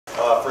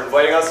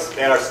inviting us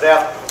and our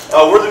staff.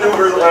 We're the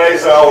new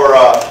Eisenhower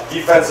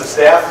defensive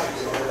staff.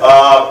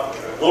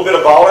 A little bit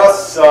about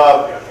us.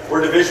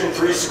 We're a Division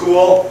III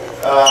school.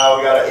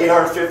 We got an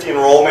 850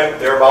 enrollment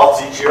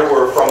thereabouts each year.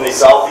 We're from the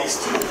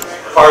southeast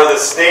part of the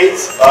state.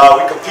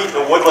 We compete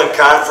in the Woodland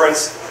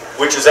Conference,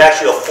 which is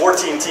actually a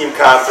 14-team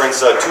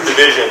conference, 2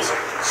 divisions.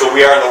 So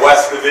we are in the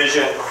West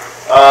Division.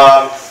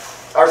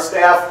 Our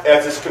staff,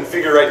 as it's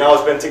configured right now,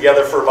 has been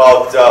together for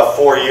about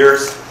 4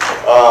 years.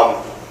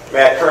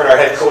 Matt Kern, our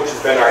head coach,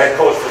 has been our head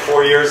coach for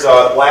 4 years.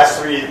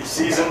 Last 3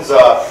 seasons,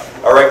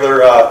 our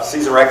regular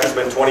season record has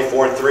been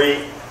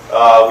 24-3.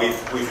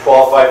 We've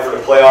qualified for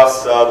the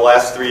playoffs the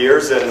last 3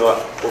 years, and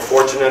we're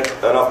fortunate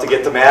enough to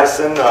get to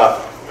Madison.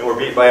 And we're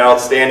beat by an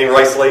outstanding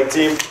Rice Lake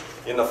team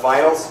in the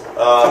finals.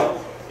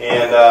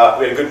 And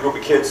we had a good group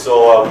of kids,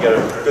 so we got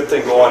a good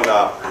thing going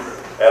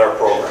at our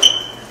program.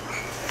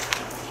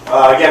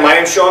 Again, my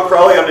name is Sean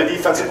Crowley. I'm the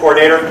defensive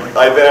coordinator.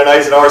 I've been at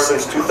Eisenhower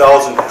since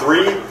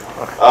 2003.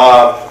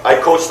 I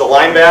coach the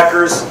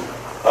linebackers.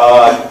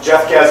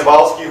 Jeff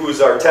Kazabowski, who's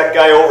our tech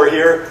guy over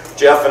here,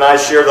 Jeff and I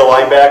share the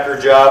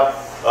linebacker job.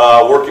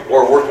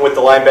 Working with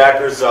the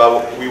linebackers.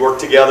 We work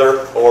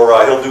together, or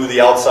he'll do the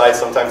outside.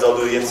 Sometimes I'll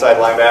do the inside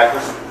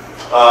linebackers.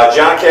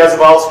 John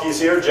Kazabowski is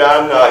here.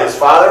 John, his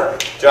father.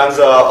 John's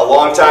a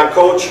longtime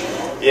coach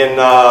in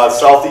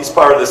southeast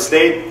part of the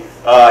state.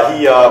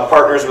 He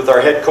partners with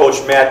our head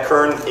coach, Matt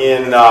Kern,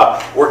 in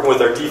working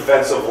with our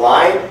defensive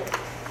line.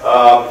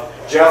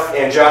 Jeff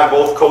and John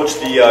both coach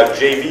the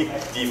JV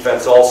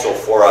defense also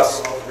for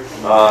us.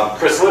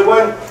 Chris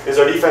Lidwin is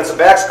our defensive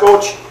backs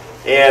coach,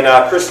 and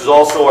Chris is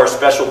also our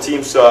special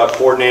teams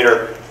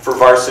coordinator for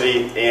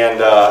varsity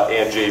and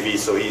JV,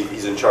 so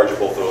he's in charge of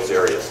both of those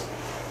areas.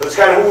 So that's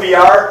kind of who we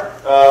are.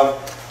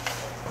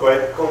 Go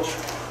ahead, Coach.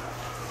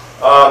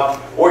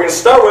 What we're going to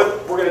start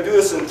with, we're going to do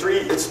this in 3,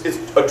 it's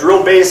a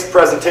drill-based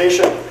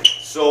presentation.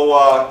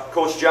 So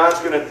Coach John's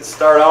going to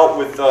start out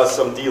with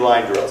some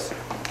D-line drills.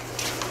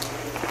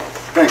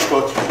 Thanks,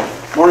 Coach.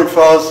 Morning,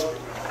 fellas.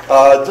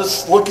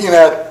 Just looking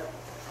at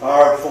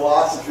our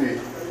philosophy,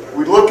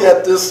 we look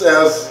at this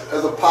as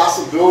a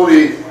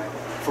possibility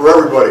for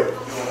everybody.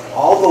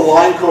 All the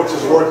line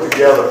coaches work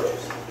together.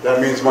 That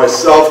means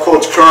myself,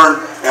 Coach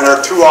Kern, and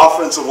our 2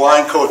 offensive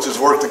line coaches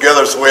work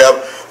together, so we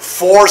have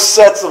 4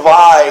 sets of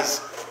eyes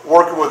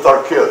working with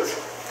our kids.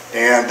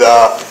 And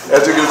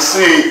as you can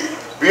see,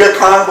 be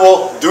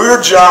accountable, do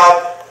your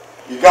job,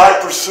 you got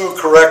to pursue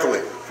correctly.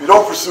 If you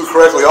don't pursue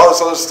correctly, all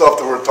this other stuff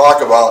that we're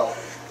talking about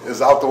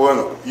is out the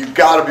window. You've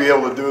got to be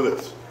able to do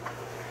this.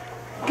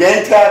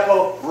 Gang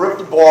tackle, rip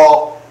the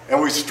ball,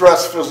 and we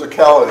stress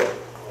physicality.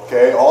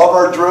 Okay, all of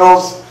our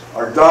drills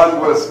are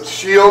done with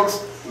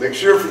shields. Make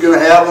sure if you're going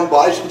to have them,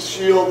 buy some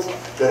shields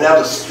that have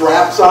the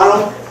straps on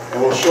them,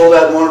 and we'll show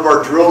that in one of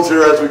our drills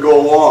here as we go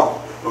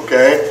along.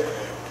 Okay,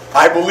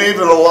 I believe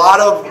in a lot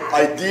of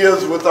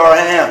ideas with our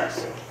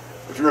hands.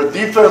 If you're a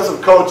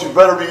defensive coach, you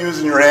better be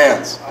using your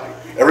hands.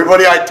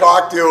 Everybody I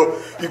talk to,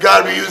 you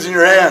got to be using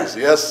your hands.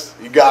 Yes,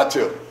 you got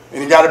to,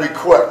 and you got to be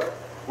quick.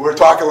 We were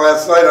talking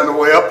last night on the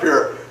way up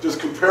here,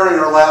 just comparing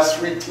our last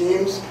 3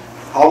 teams,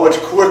 how much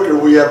quicker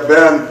we have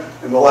been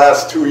in the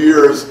last 2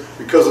 years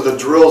because of the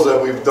drills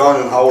that we've done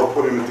and how we're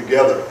putting it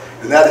together.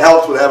 And that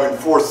helps with having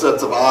 4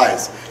 sets of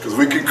eyes, because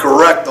we can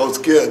correct those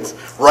kids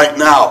right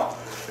now.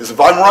 Because if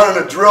I'm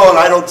running a drill and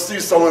I don't see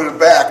someone in the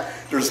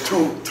back, there's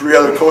 2, 3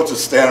 other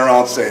coaches standing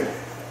around saying,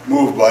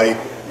 "Move, buddy.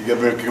 You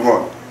got to come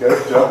on." Get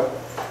it, Joe?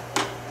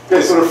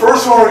 Okay, so the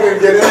first one we're going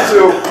to get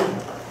into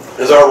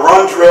is our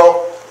run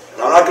drill.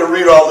 I'm not going to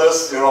read all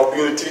this, you know,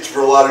 being a teacher for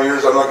a lot of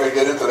years, I'm not going to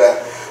get into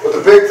that. But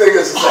the big thing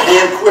is the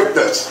hand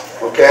quickness,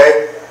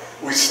 okay?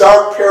 We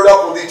start paired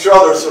up with each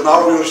other, so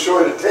now we're going to show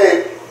you the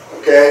tape,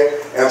 okay?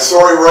 And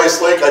sorry,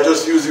 Rice Lake, I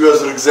just used you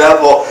as an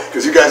example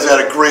because you guys had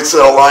a great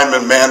set of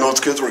linemen, man. Those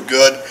kids were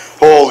good.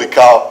 Holy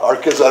cow, our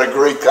kids had a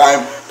great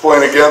time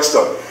playing against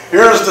them.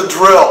 Here's the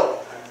drill.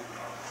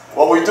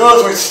 What we do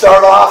is we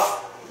start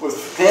off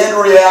with hand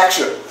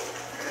reaction,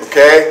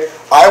 okay?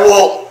 I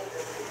will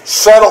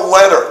set a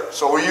letter,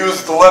 so we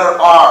use the letter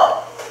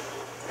R.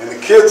 And the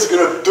kid's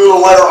going to do the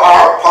letter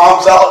R,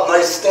 palms out,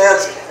 nice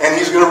stance, and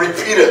he's going to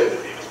repeat it.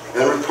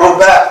 And we come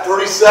back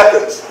 30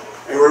 seconds,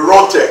 and we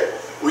rotate.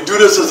 We do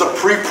this as a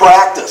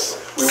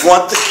pre-practice. We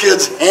want the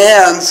kids'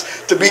 hands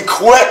to be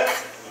quick.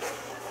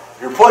 If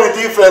you're playing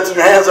defense and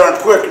your hands aren't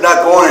quick, you're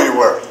not going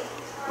anywhere.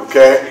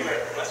 Okay?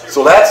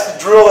 So that's the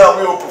drill that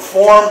we will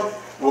perform.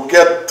 We'll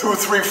get 2,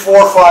 3,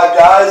 4, 5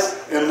 guys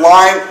in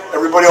line.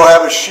 Everybody will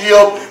have a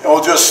shield, and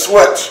we'll just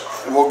switch.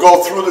 And we'll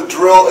go through the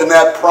drill in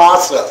that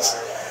process.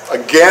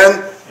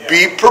 Again,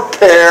 be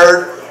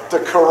prepared to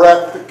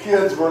correct the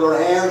kids where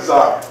their hands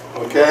are.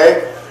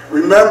 Okay?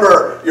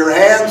 Remember, your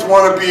hands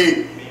want to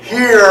be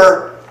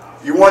here.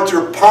 You want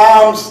your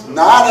palms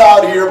not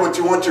out here, but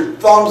you want your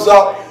thumbs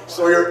up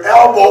so your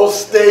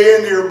elbows stay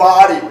into your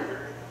body.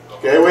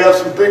 Okay? We have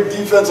some big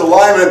defensive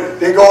linemen.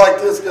 They go like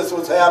this. Guess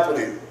what's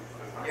happening?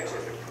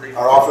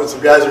 Our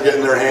offensive guys are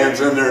getting their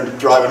hands in there and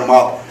driving them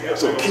out.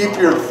 So keep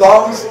your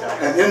thumbs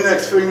and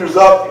index fingers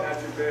up.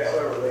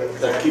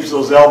 That keeps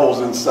those elbows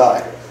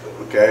inside.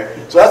 Okay?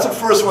 So that's the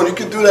first one. You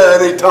can do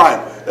that at any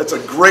time. That's a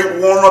great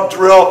warm-up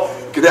drill.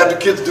 You can have the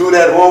kids do it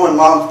at home in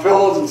mom's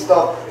pillows and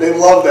stuff. They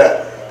love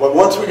that. But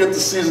once we get the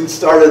season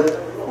started,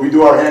 we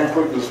do our hand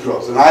quickness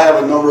drills. And I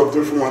have a number of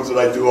different ones that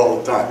I do all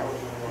the time.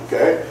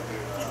 Okay?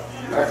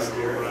 Next.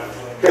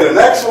 Okay, the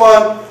next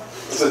one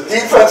is a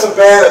defensive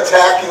man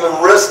attacking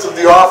the wrist of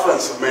the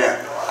offensive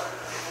man.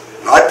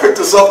 Now, I picked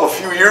this up a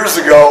few years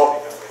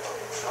ago.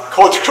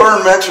 Coach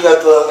Kern mentioned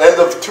at the end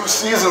of 2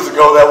 seasons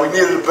ago that we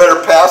needed a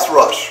better pass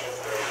rush.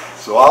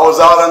 So I was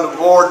out on the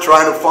board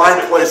trying to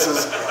find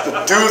places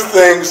to do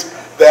things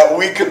that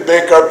we could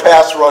make our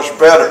pass rush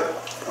better.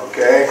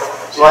 Okay?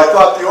 So I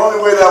thought the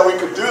only way that we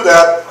could do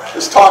that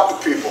is talk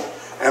to people.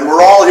 And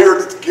we're all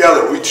here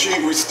together. We cheat,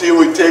 we steal,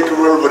 we take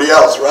from everybody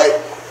else, right?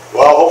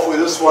 Well, hopefully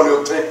this one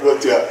you'll take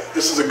with you.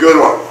 This is a good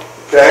one.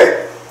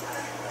 Okay?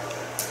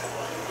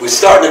 We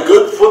start in a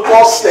good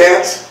football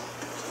stance.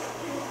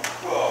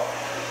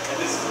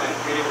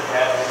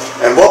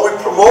 And what we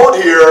promote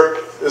here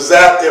is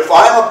that if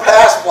I'm a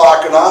pass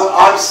block and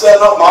I'm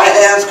setting up, my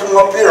hands come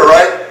up here,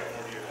 right?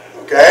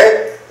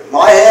 Okay? If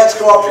my hands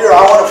come up here,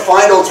 I want to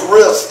find those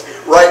wrists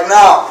right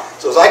now.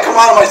 So as I come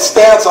out of my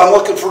stance, I'm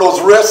looking for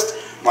those wrists.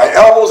 My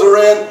elbows are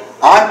in.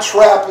 I'm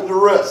trapping the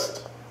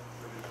wrist.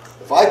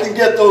 If I can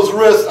get those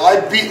wrists,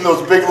 I've beaten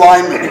those big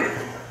linemen.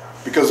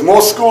 Because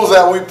most schools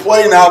that we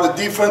play now, the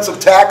defensive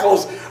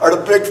tackles are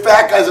the big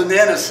fat guys in the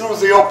end. As soon as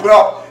they open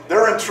up,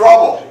 they're in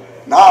trouble.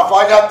 Now, if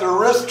I got their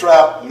wrist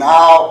trapped,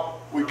 now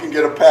we can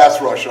get a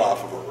pass rush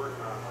off of them.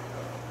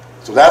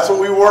 So that's what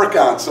we work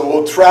on. So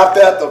we'll trap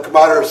that. They'll come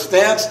out of their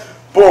stance.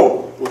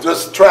 Boom. We'll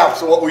just trap.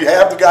 So what we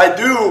have the guy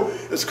do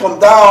is come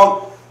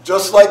down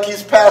just like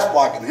he's pass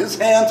blocking. His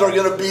hands are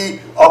going to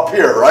be up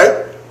here,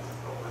 right?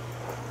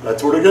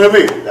 That's where they're going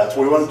to be. That's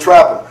where we want to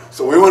trap him.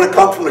 So we want to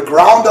come from the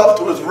ground up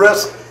to his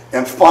wrist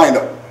and find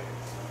him.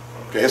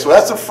 Okay, so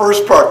that's the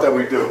first part that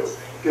we do.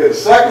 Okay, the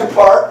second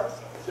part,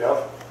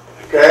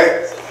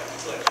 okay,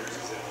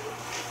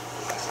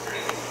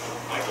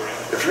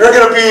 if you're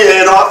going to be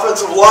an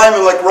offensive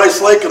lineman like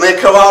Rice Lake and they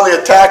come out and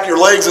they attack your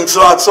legs and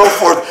so on and so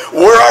forth,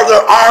 where are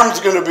their arms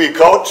going to be,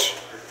 coach?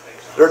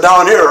 They're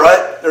down here,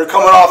 right? They're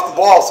coming off the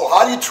ball. So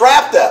how do you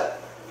trap that?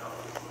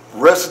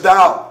 Wrist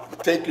down. You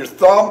take your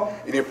thumb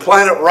and you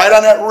plant it right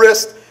on that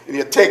wrist and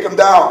you take them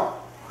down.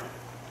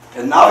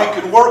 And now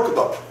you can work with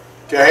them.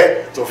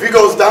 Okay? So if he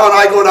goes down,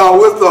 I go down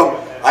with them,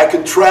 I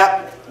can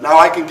trap. Now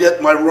I can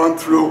get my run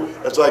through,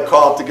 as I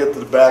call it, to get to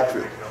the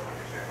backfield.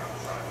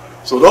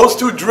 So those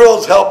 2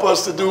 drills help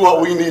us to do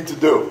what we need to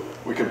do.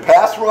 We can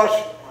pass rush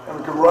and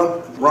we can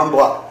run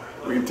block.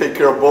 We can take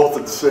care of both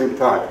at the same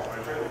time.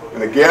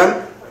 And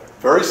again,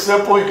 very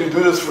simple. You can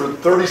do this for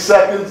 30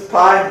 seconds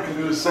time. You can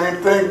do the same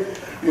thing.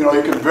 You know,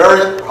 you can vary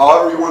it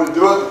however you want to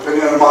do it,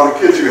 depending on the amount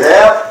of kids you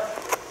have,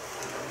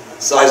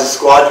 size of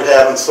squad you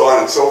have, and so on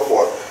and so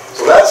forth.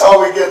 So that's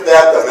how we get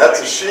that done.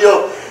 That's a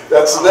shield.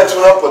 That's the next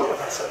one up.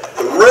 But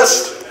the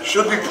wrist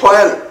should be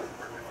planted.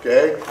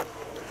 Okay?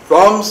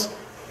 Thumbs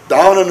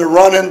down when they're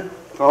running,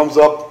 thumbs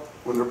up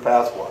when they're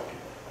pass blocking.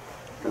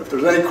 And if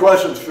there's any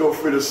questions, feel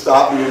free to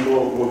stop me and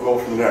we'll go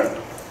from there.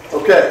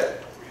 Okay.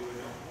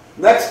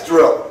 Next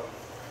drill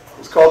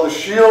is called the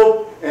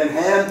shield and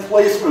hand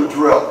placement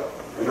drill.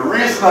 And the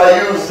reason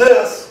I use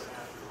this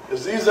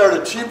is these are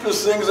the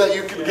cheapest things that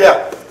you can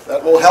get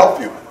that will help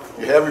you.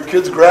 You have your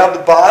kids grab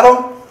the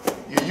bottom,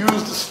 you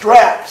use the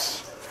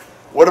straps.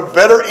 What a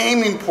better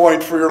aiming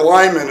point for your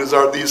linemen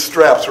are these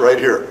straps right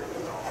here.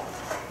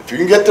 If you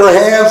can get their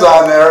hands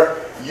on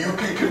there, you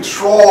can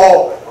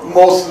control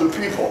most of the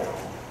people.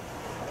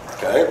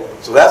 Okay?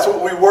 So that's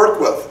what we work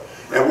with.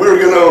 And we're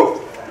going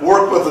to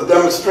work with a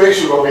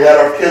demonstration where we had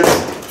our kids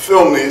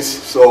film these,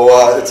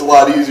 so it's a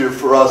lot easier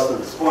for us to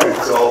explain.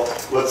 So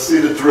let's see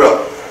the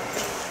drill.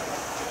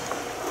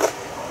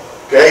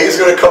 Okay, he's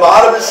going to come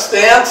out of his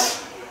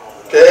stance.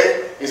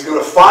 Okay, he's going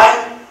to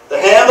find the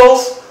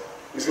handles.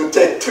 He's going to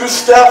take 2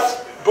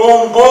 steps,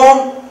 boom,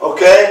 boom,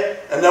 okay,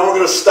 and then we're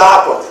going to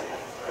stop him.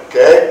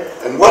 Okay,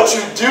 and what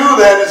you do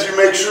then is you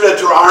make sure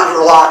that your arms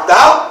are locked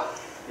out,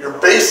 your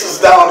base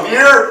is down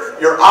here,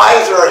 your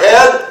eyes are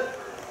ahead,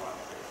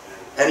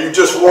 and you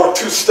just walk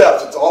 2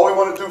 steps. That's all we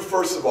want to do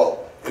first of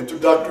all.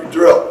 Introductory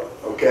drill.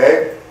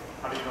 Okay?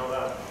 How do you know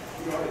that?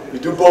 You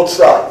do both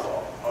sides.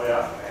 Oh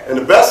yeah? And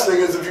the best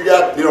thing is if you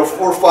got,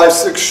 4, 5,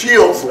 6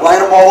 shields, line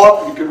them all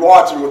up, you can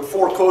watch them with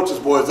 4 coaches,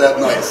 boys, that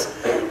nice.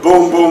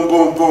 Boom, boom,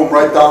 boom, boom,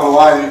 right down the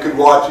line, and you can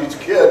watch each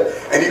kid,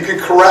 and you can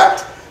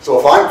correct. So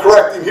if I'm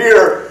correcting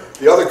here,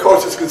 the other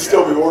coaches can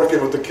still be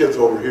working with the kids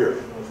over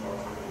here.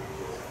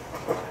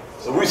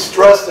 So we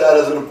stress that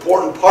as an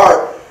important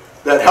part,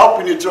 that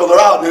helping each other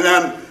out. And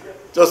then,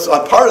 just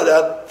on part of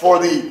that, for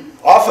the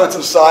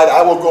offensive side,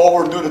 I will go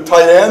over and do the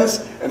tight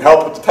ends and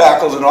help with the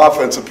tackles and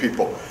offensive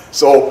people.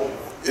 So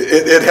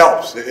it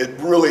helps. It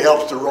really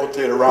helps to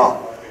rotate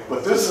around.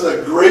 But this is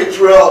a great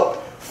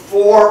drill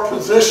for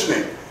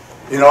positioning.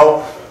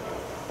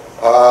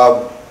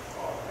 I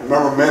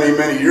remember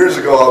many years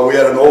ago, we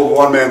had an old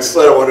one-man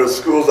sled at one of the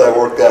schools I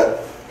worked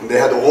at, and they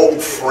had the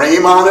old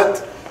frame on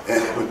it,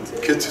 and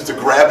the kids used to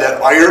grab that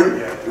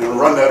iron and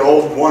run that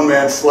old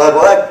one-man sled.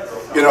 Well,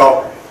 that, you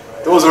know,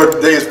 those are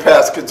days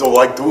past. Kids don't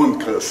like doing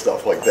kind of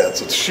stuff like that.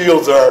 So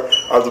shields are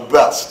the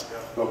best,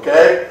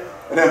 okay?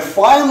 And then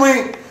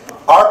finally,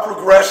 our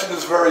progression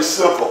is very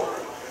simple.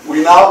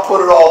 We now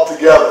put it all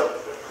together,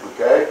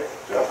 okay?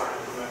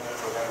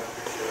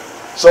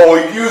 So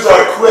we use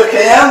our quick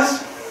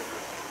hands.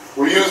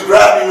 We use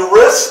grabbing the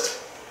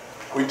wrist.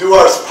 We do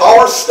our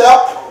power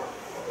step,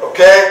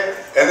 okay?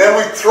 And then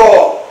we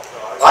throw.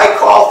 I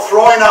call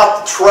throwing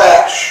out the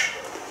trash,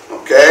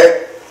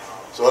 okay?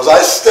 So as I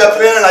step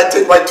in and I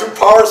take my 2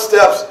 power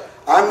steps,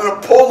 I'm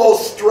going to pull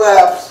those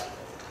straps,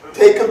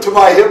 take them to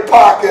my hip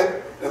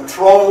pocket, and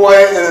throw them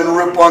away and then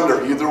rip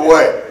under, either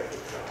way.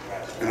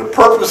 And the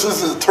purpose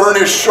is to turn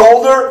his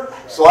shoulder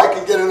so I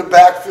can get in the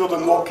backfield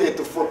and locate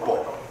the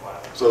football.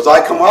 So as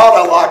I come out,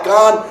 I lock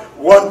on,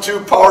 1,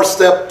 2, power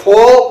step,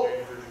 pull,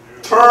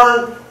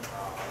 turn,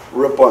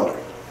 rip under.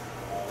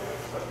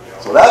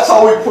 So that's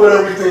how we put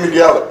everything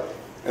together.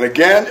 And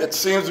again, it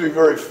seems to be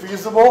very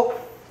feasible.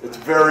 It's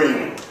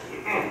very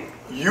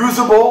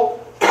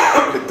usable.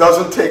 It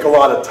doesn't take a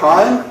lot of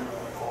time.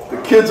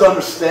 The kids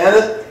understand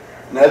it.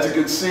 And as you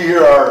can see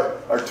here,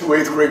 our 2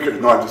 8th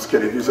graders, no, I'm just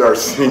kidding. These are our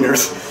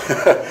seniors.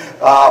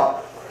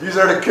 These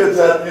are the kids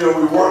that, you know,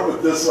 we work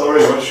with this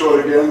already. Want to show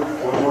it again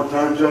one more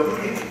time, Jeff?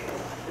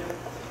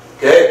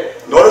 Okay.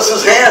 Notice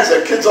his hands.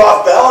 That kid's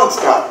off balance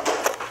now.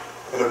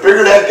 And the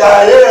bigger that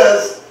guy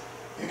is,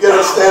 you get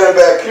him standing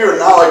back here.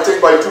 Now I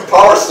take my 2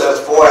 power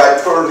steps. Boy,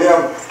 I turn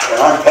him, and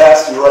I'm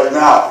past you right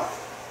now.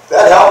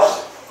 That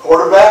helps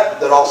quarterback.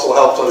 That also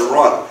helps on the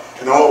run.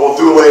 And then what we'll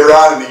do later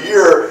on in the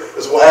year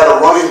is we'll add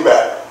a running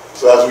back.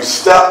 So as we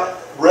step,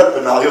 rip,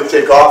 and now he'll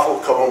take off. We'll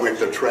come and make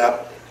the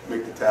trap,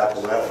 make the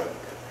tackle that way.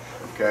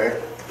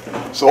 Okay?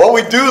 So what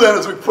we do then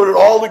is we put it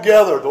all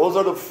together. Those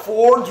are the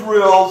 4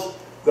 drills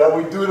that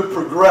we do to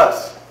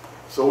progress.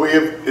 So we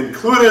have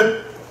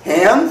included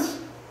hands,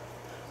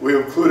 we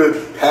have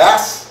included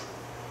pass,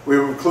 we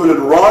have included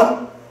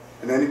run,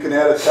 and then you can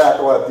add a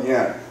tackle at the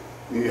end.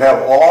 You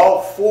have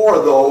all 4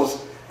 of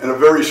those in a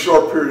very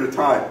short period of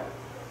time.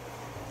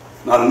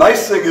 Now the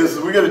nice thing is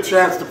we get a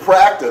chance to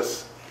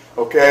practice,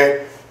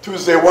 okay?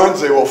 Tuesday,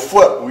 Wednesday we'll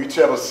flip. We each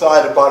have a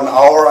side, about an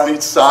hour on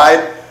each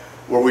side,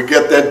 where we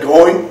get that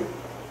going,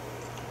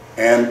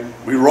 and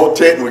we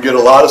rotate and we get a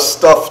lot of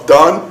stuff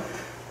done.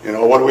 You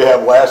know, what do we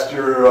have last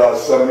year,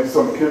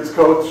 70-some kids,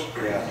 Coach?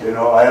 Yeah. You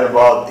know, I had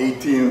about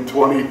 18,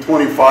 20,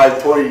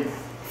 25,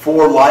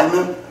 24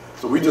 linemen,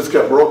 so we just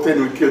kept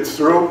rotating the kids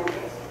through.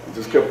 We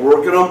just kept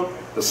working them.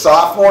 The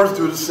sophomores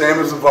do the same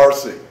as the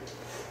varsity.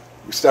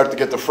 We start to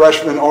get the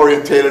freshmen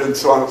orientated and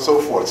so on and so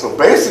forth. So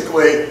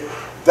basically,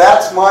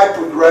 that's my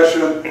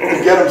progression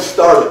to get them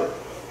started.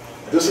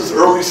 This is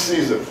early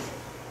season.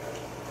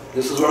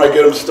 This is when I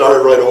get them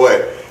started right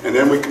away. And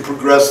then we can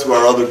progress to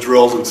our other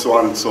drills and so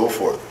on and so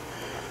forth.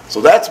 So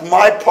that's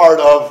my part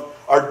of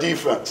our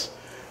defense.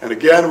 And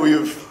again,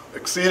 we've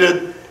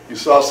exceeded. You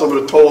saw some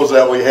of the totals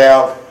that we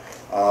have.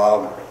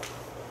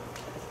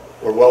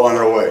 We're well on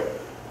our way.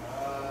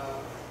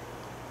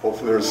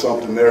 Hopefully there's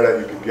something there that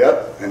you can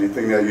get,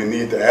 anything that you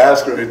need to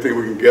ask or anything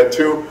we can get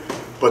to.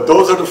 But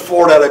those are the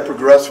 4 that I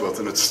progress with,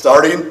 and it's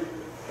starting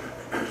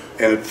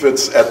and it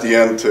fits at the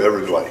end to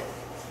everybody.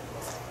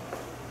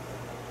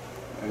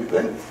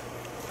 Anything?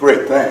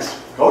 Great, thanks.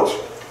 Coach?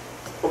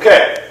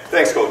 Okay,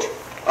 thanks, Coach.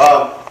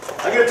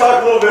 I'm going to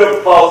talk a little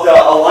bit about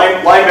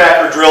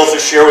linebacker drills to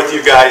share with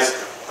you guys.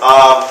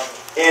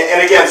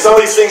 And again, some of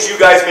these things you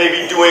guys may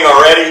be doing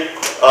already,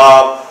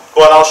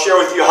 but I'll share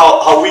with you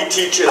how we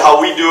teach it,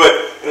 how we do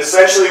it. And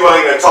essentially what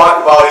I'm going to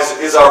talk about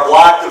is our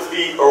block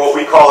defeat, or what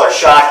we call our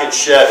shock and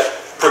shed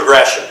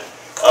progression.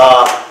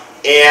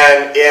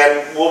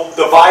 And we'll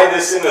divide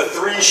this into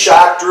 3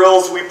 shock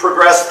drills we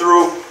progress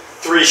through,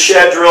 3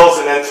 shed drills,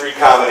 and then 3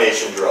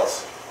 combination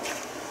drills.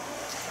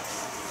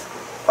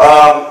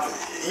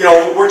 You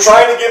know, we're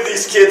trying to give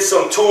these kids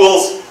some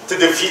tools to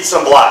defeat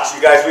some blocks.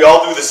 You guys, we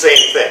all do the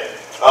same thing.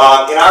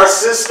 In our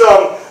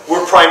system,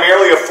 we're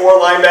primarily a 4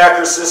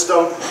 linebacker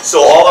system, so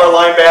all our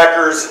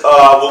linebackers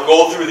will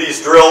go through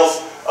these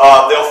drills.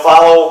 They'll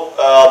follow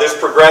this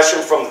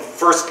progression from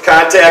first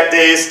contact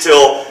days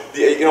till,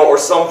 or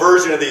some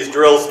version of these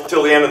drills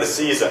till the end of the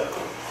season.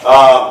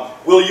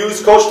 We'll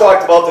use, Coach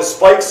talked about the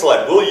spike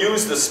sled. We'll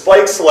use the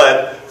spike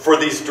sled for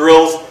these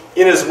drills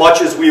in as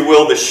much as we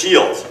will the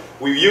shields.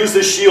 We use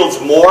the shields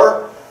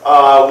more.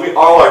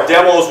 All our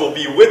demos will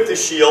be with the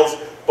shields,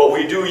 but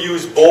we do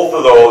use both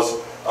of those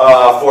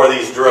for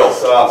these drills.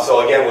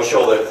 So again, we'll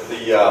show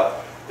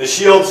the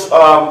shields,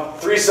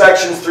 3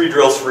 sections, 3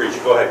 drills for each.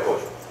 Go ahead,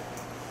 Coach.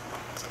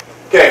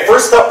 Okay,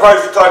 first up part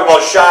is we're talking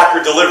about shock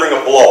or delivering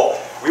a blow.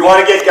 We want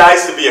to get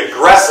guys to be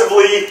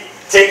aggressively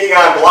taking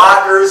on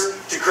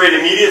blockers to create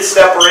immediate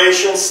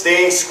separation,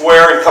 staying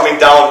square, and coming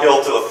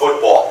downhill to the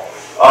football.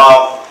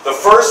 The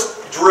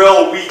first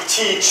drill we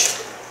teach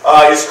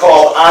is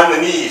called on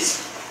the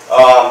knees.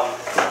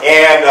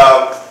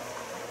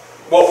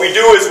 What we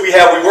do is we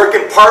work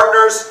in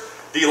partners.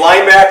 The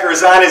linebacker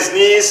is on his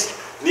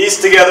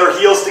knees together,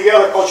 heels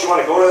together. Coach, you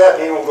want to go to that?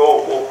 Maybe we'll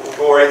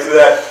go right through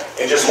that.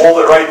 and just hold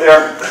it right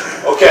there.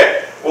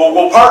 Okay,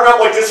 we'll partner up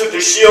like this with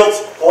the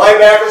shields. The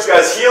linebacker's got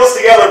his heels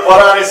together,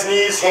 butt on his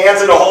knees,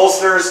 hands in the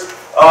holsters,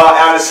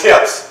 on his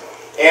hips.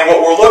 And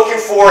what we're looking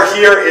for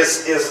here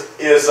is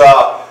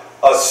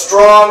a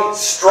strong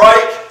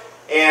strike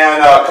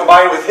and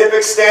combined with hip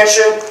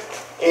extension,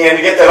 and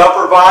to get that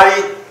upper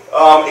body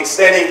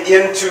extending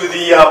into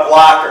the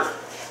blocker.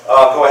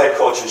 Go ahead,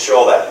 coach, and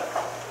show that.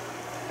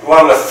 We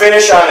want him to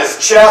finish on his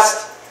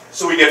chest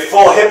so we get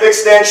full hip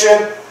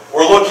extension.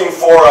 We're looking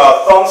for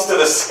thumbs to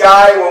the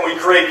sky when we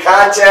create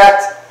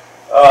contact.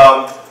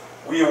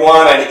 We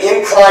want an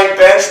inclined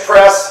bench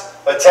press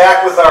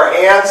attack with our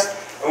hands,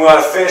 and we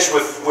want to finish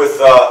with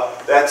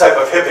that type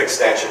of hip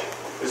extension.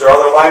 Is our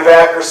other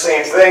linebacker,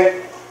 same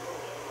thing.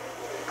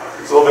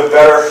 It's a little bit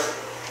better.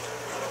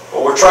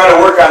 But we're trying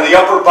to work on the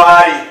upper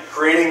body,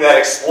 creating that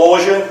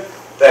explosion,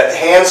 that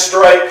hand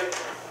strike,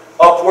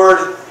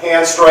 upward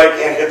hand strike,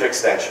 and hip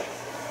extension.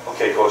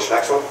 Okay, coach,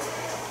 next one.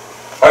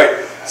 All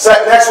right,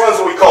 next one is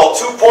what we call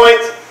two-point.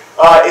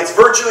 It's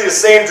virtually the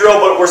same drill,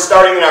 but we're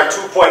starting in our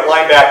two-point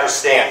linebacker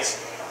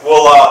stance.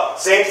 We'll,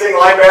 same thing,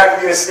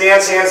 linebacker in his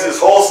stance, hands in his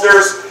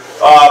holsters.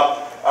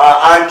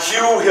 On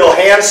cue, he'll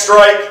hand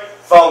strike,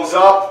 thumbs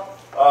up.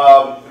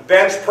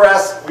 Bench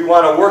press, we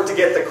want to work to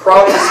get the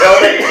crown of his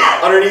helmet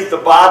underneath the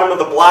bottom of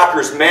the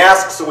blocker's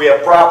mask so we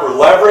have proper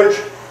leverage.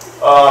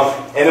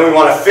 And then we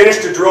want to finish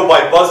the drill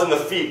by buzzing the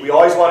feet. We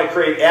always want to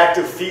create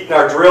active feet in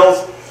our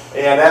drills,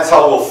 and that's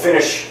how we'll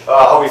finish,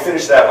 how we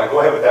finish that one.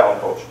 Go ahead with that one,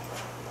 coach.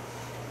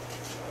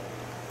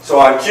 So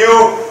on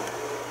cue,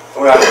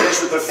 we want to finish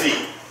with the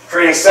feet.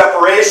 Creating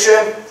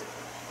separation,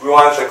 we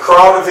want the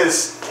crown of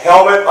his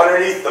helmet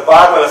underneath the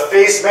bottom of the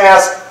face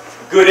mask.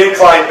 Good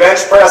incline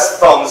bench press,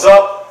 thumbs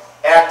up.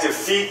 Active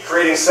feet,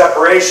 creating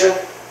separation.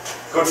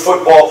 Good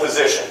football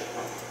position.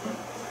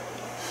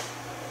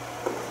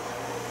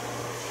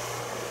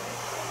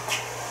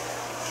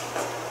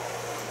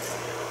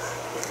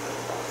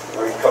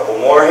 A couple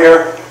more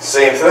here.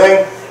 Same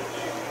thing.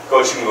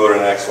 Coach, you can go to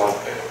the next one.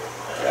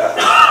 Yeah.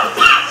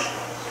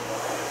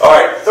 All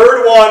right.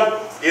 Third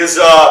one is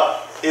a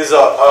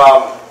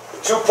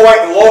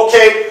two-point and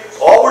locate.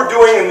 All we're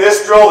doing in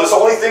this drill, this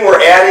only thing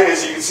we're adding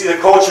is you can see the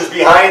coach is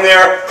behind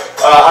there.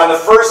 On the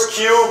first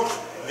cue,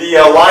 the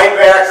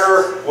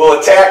linebacker will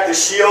attack the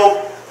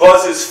shield,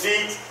 buzz his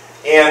feet,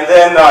 and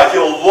then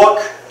he'll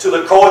look to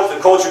the coach. The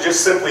coach will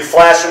just simply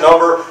flash a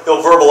number.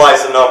 He'll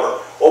verbalize the number.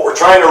 What we're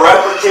trying to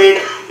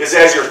replicate is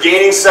as you're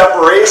gaining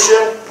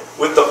separation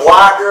with the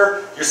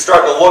blocker, you're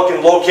starting to look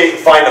and locate and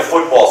find the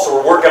football. So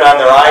we're working on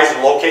their eyes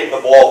and locating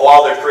the ball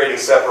while they're creating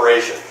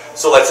separation.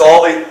 So that's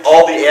all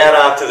the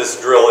add-on to this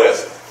drill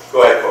is.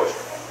 Go ahead, coach.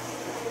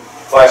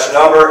 Flash a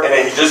number, and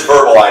then he just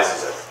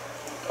verbalizes it.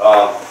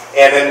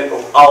 And then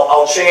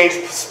I'll change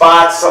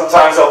spots.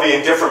 Sometimes I'll be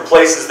in different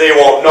places they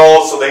won't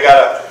know, so they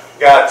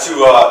got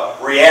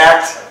to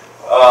react.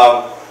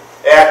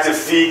 Active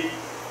feet,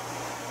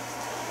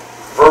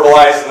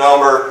 verbalize the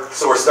number,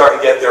 so we're starting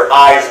to get their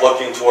eyes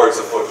looking towards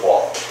the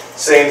football.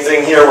 Same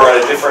thing here, we're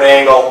at a different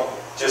angle,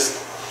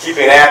 just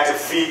keeping active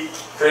feet,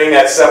 creating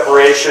that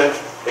separation,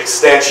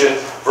 extension,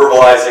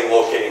 verbalizing,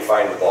 locating,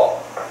 finding the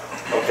ball.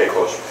 Okay,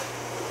 coach.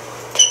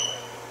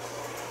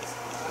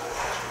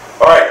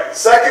 All right,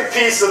 second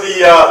piece of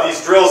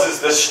these drills is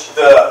the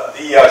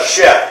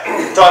shed.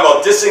 We're talking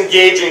about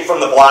disengaging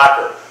from the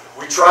blocker.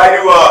 We try to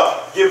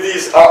give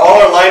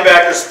all our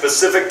linebackers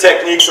specific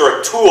techniques or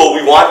a tool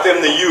we want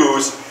them to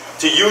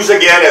use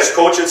again, as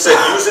coach had said,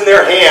 using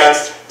their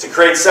hands to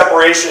create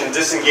separation and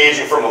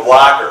disengaging from a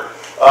blocker.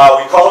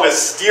 We call it a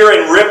steer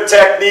and rip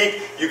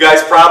technique. You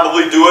guys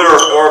probably do it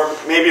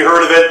or maybe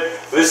heard of it.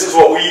 This is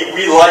what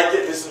we like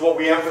it, this is what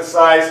we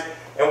emphasize,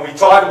 and what we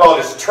talk about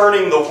is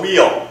turning the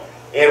wheel.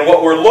 And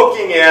what we're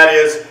looking at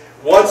is,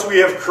 once we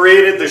have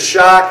created the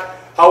shock,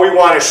 how we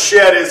want to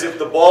shed is if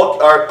the ball,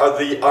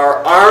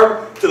 our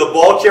arm to the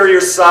ball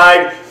carrier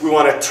side, we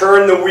want to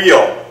turn the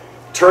wheel.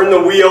 Turn the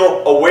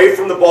wheel away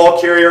from the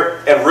ball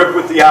carrier and rip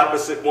with the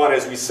opposite one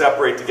as we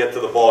separate to get to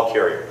the ball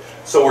carrier.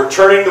 So we're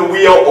turning the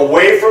wheel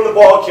away from the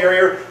ball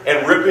carrier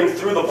and ripping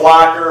through the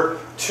blocker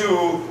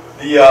to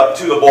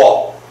the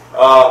ball.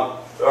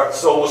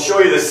 So we'll show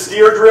you the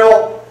steer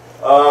drill.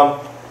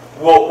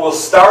 We'll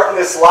start in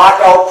this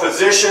lockout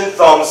position,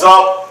 thumbs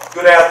up,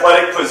 good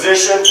athletic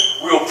position.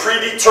 We will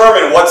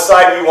predetermine what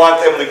side we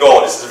want them to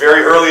go. This is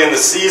very early in the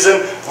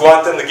season. We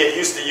want them to get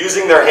used to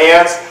using their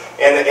hands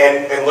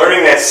and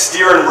learning that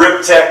steer and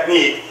rip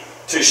technique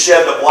to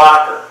shed the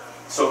blocker.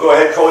 So go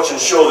ahead, coach, and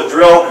show the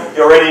drill. He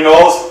already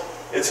knows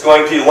it's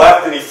going to be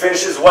left, and he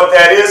finishes. What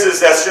that is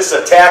that's just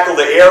a tackle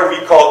to air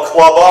we call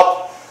club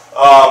up.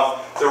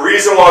 The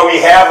reason why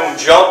we have them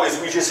jump is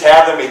we just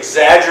have them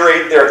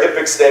exaggerate their hip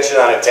extension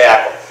on a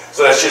tackle.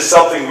 So that's just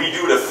something we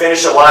do to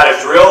finish a lot of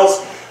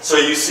drills. So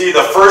you see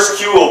the first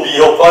cue will be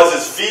he'll buzz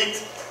his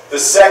feet. The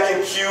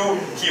second cue,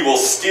 he will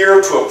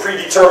steer to a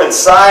predetermined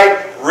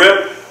side,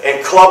 rip,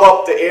 and club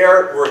up the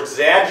air. We're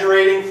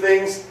exaggerating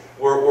things.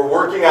 We're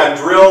working on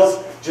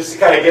drills just to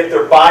kind of get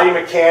their body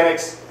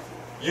mechanics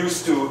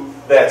used to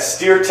that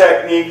steer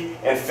technique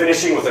and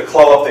finishing with a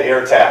club up the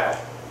air tackle.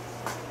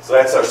 So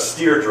that's our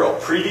steer drill.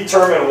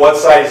 Predetermine what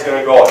side he's going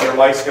to go. Here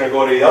Mike's going to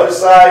go to the other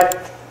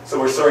side. So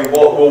we're starting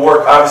both, we'll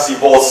work obviously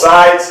both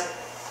sides.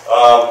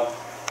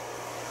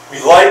 We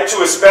like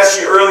to,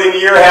 especially early in the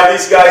year, have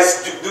these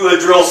guys do the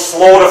drill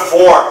slow to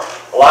form.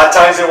 A lot of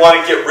times they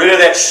want to get rid of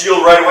that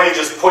shield right away and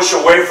just push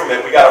away from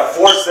it. We got to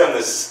force them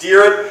to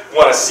steer it. We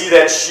want to see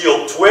that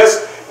shield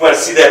twist. We want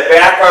to see that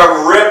back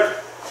arm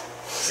rip.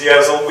 See, that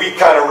was a weak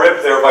kind of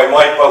rip there by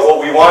Mike, but what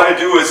we want to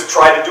do is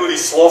try to do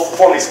these slow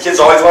form. These kids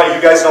always want to,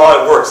 you guys know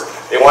how it works.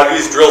 They want to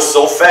do these drills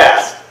so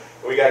fast.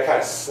 We got to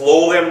kind of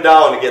slow them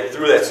down to get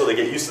through that so they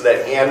get used to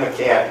that hand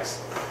mechanics.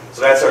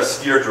 So that's our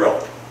steer drill.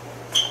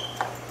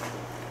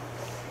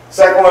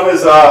 Second one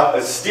is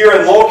steer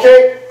and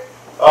locate.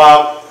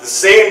 The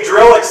same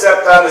drill,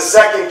 except on the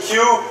second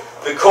cue,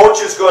 the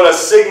coach is going to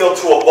signal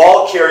to a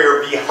ball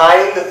carrier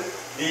behind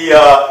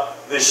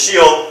the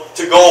shield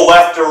to go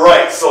left or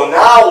right. So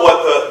now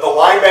what the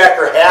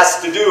linebacker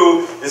has to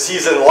do is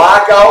he's in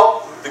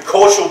lockout. The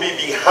coach will be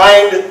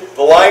behind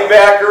the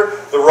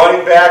linebacker. The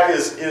running back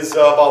is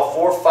about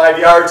 4 or 5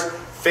 yards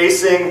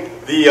facing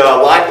the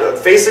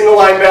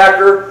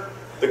linebacker.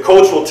 The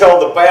coach will tell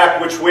the back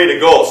which way to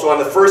go. So on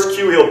the first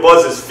cue, he'll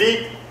buzz his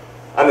feet.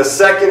 On the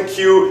second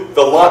cue,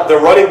 the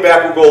running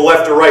back will go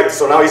left or right.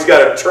 So now he's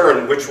got to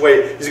turn which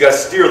way. He's got to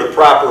steer the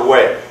proper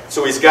way.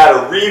 So he's got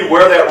to read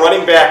where that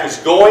running back is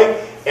going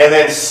and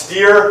then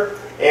steer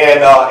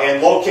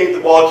and locate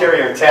the ball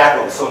carrier and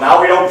tackle him. So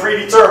now we don't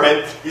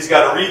predetermine. He's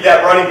got to read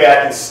that running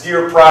back and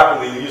steer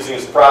properly using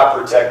his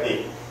proper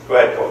technique. Go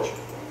ahead, coach.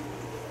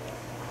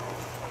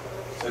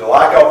 So in the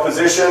lockout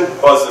position,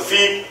 buzz the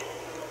feet.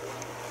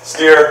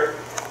 Steer.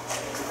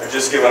 I'm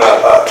just giving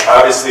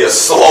obviously a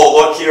slow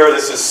look here.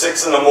 This is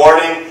 6 in the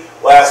morning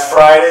last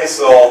Friday,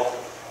 so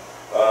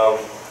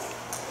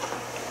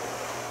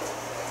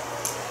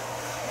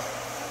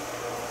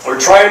we're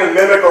trying to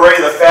mimic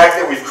already the fact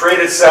that we've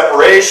created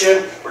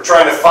separation. We're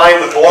trying to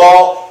find the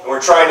ball, and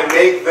we're trying to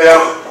make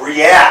them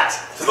react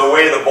to the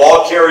way the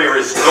ball carrier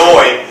is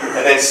going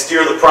and then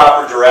steer the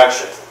proper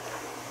direction.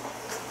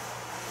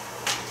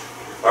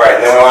 All right,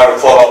 and then we want to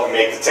club up and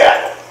make the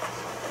tackle.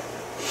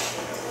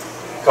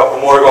 A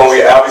couple more going.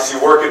 We obviously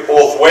work it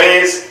both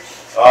ways.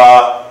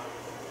 But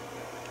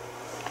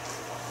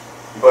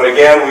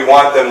again, we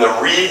want them to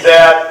read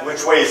that.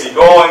 Which way is he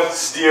going?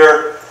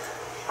 Steer.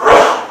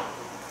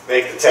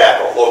 Make the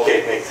tackle.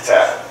 Locate, make the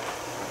tackle.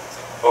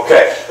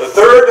 Okay. The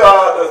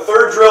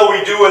third drill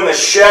we do in the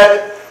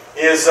shed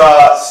is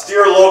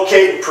steer,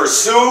 locate, and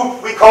pursue,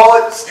 we call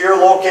it. Steer,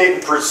 locate,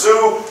 and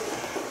pursue.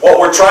 What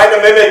we're trying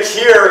to mimic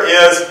here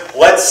is,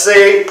 let's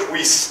say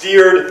we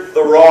steered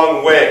the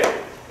wrong way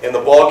and the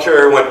ball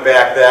carrier went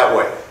back that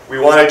way. We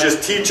want to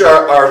just teach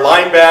our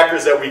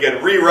linebackers that we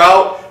can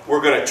reroute. We're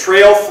going to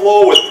trail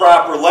flow with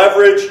proper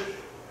leverage,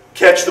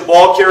 catch the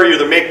ball carrier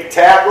to make the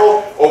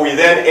tackle, or we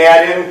then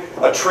add in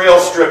a trail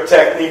strip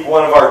technique,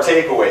 one of our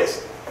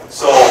takeaways.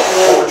 So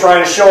what we're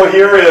trying to show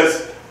here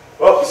is,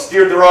 well, he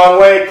steered the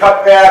wrong way,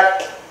 cut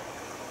back.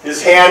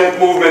 His hand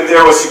movement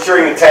there was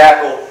securing the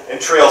tackle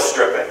and trail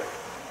stripping.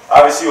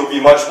 Obviously, it will be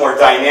much more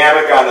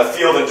dynamic on the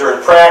field and during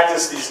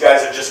practice. These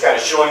guys are just kind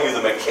of showing you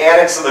the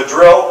mechanics of the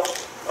drill.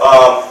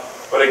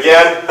 But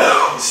again,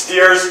 he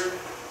steers.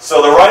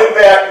 So the running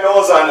back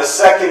knows on the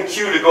second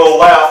cue to go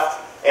left,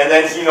 and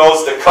then he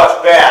knows to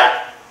cut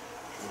back.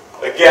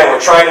 Again, we're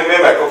trying to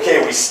mimic,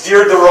 okay, we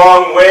steered the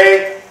wrong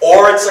way,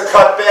 or it's a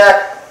cut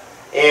back,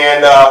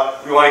 and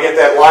we want to get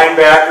that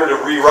linebacker to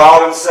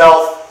reroute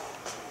himself,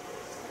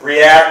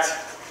 react,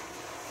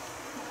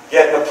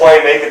 get in the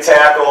play, make a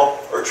tackle,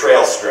 or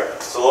trail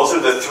strip. So those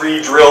are the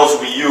 3 drills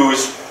we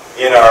use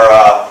in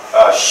our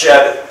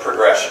shed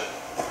progression.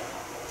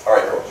 All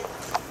right, coach.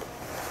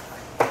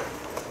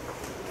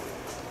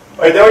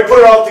 All right, then we put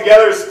it all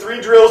together. There's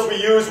 3 drills we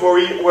use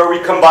where we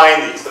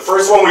combine these. The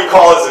first one we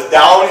call is a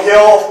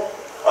downhill,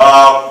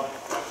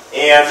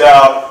 and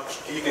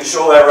you can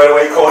show that right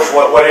away, coach.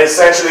 What it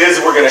essentially is,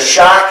 we're going to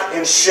shock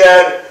and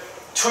shed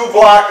 2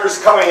 blockers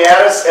coming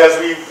at us as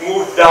we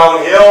move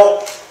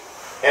downhill,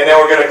 and then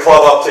we're going to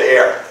club up to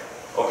air.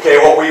 Okay,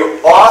 what we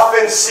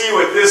often see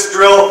with this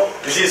drill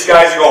is these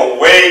guys are going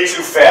way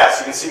too fast.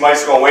 You can see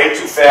Mike's going way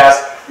too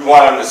fast. We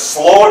want him to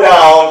slow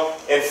down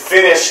and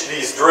finish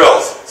these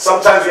drills.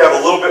 Sometimes we have a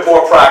little bit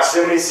more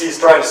proximity, so he's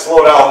trying to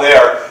slow down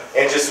there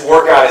and just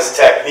work on his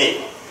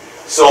technique.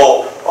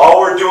 So all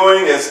we're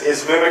doing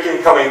is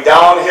mimicking coming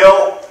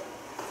downhill,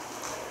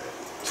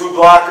 2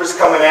 blockers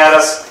coming at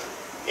us,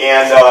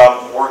 and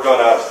we're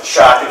going to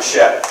shock and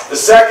shed. The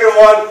second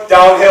one,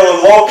 downhill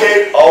and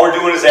locate, all we're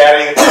doing is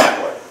adding a tackler.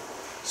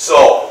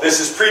 So this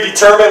is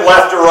predetermined,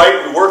 left or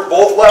right. We work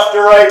both left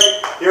or right.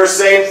 Here,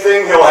 same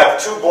thing. He'll have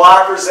 2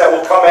 blockers that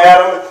will come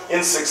at him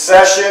in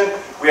succession.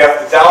 We have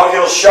the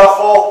downhill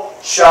shuffle,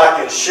 shock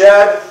and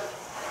shed,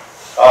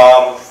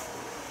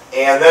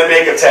 and then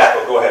make a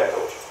tackle. Go ahead,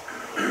 coach.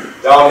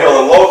 Downhill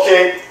and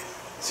locate.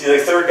 See the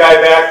third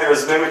guy back there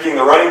is mimicking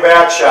the running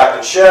back. Shock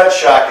and shed,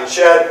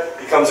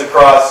 he comes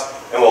across,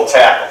 and we'll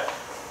tackle.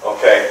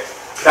 Okay.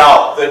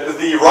 Now,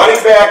 the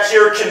running back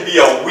here can be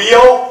a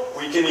wheel.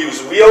 We can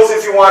use wheels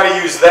if you want to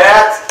use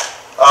that.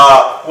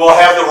 We'll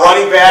have the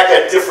running back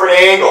at different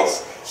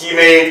angles. He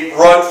may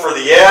run for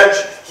the edge.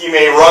 He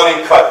may run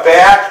and cut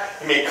back.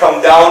 He may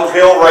come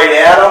downhill right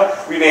at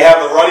him. We may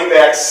have the running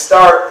back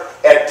start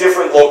at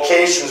different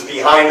locations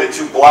behind the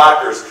two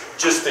blockers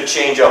just to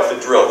change up the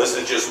drill. This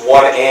is just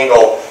one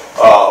angle,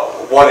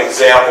 one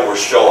example we're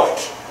showing.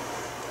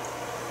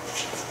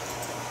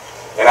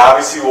 And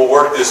obviously we'll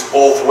work this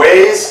both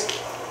ways.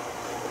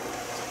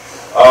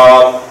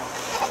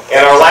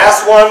 And our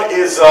last one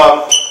is,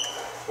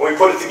 when we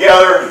put it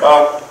together,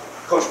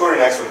 Coach, go to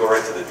the next one, go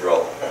right to the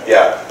drill.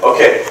 Yeah,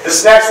 okay.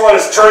 This next one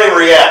is turn and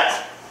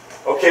react.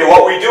 Okay,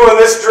 what we do in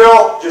this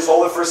drill, just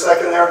hold it for a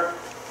second there.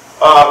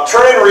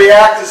 Turn and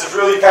react is the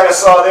drill you kind of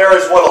saw there.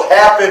 Is what will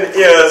happen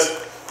is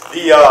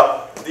the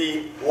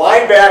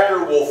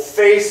linebacker will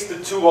face the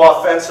two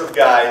offensive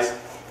guys,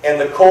 and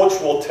the coach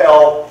will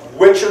tell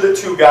which of the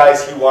two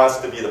guys he wants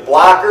to be the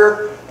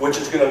blocker, which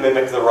is going to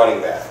mimic the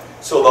running back.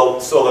 So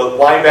the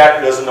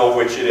linebacker doesn't know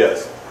which it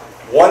is.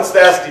 Once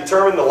that's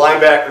determined, the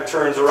linebacker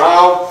turns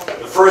around.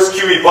 The first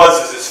cue, he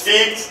buzzes his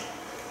feet.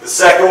 The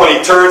second one,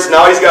 he turns.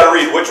 Now he's got to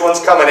read which one's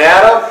coming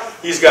at him.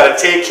 He's got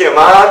to take him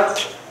on,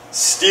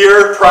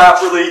 steer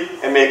properly,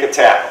 and make a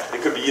tackle.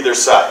 It could be either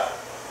side.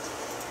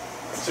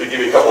 So, to give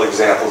you a couple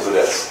examples of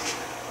this.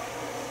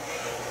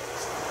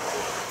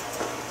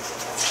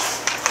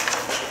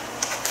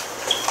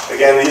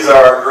 Again, these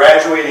are our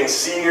graduating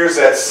seniors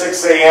at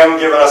 6 a.m.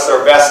 giving us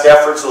our best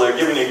effort, so they're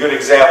giving you good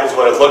examples of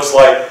what it looks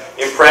like.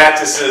 In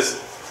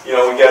practices, you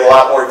know, we get a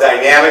lot more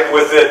dynamic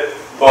with it,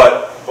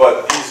 but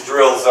these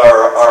drills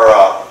are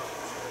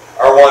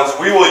ones.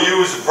 We will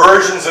use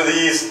versions of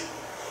these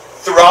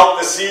throughout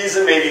the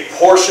season, maybe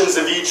portions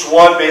of each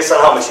one based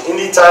on how much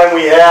indie time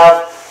we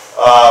have.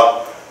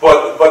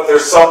 But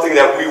there's something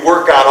that we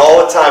work on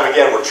all the time.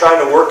 Again, we're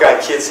trying to work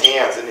on kids'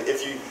 hands. And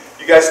if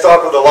you guys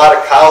talk with a lot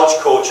of college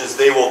coaches,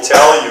 they will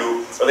tell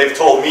you, or they've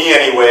told me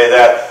anyway,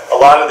 that a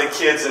lot of the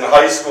kids in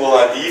high school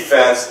on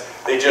defense,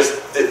 they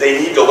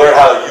need to learn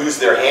how to use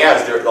their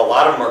hands. A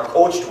lot of them are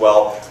coached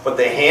well, but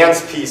the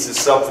hands piece is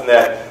something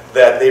that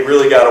they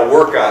really got to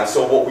work on.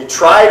 So what we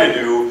try to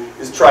do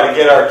is try to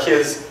get our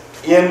kids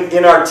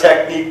in our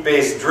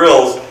technique-based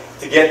drills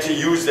to get to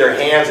use their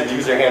hands and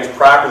use their hands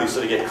properly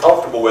so they get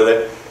comfortable with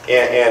it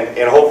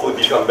and hopefully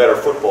become better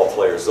football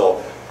players.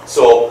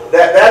 So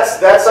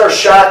that's our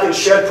shock and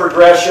shed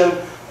progression.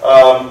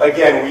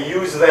 Again, we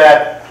use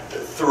that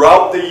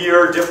throughout the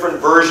year, different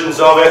versions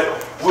of it.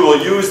 We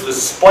will use the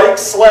spike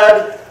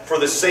sled for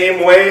the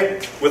same way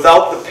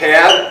without the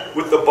pad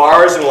with the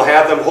bars, and we'll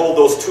have them hold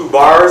those two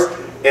bars,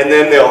 and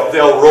then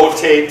they'll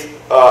rotate.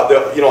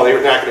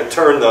 They're not going to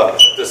turn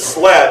the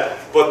sled,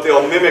 but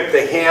they'll mimic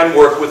the hand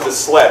work with the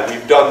sled.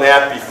 We've done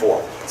that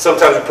before.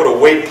 Sometimes we put a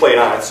weight plate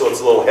on it so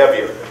it's a little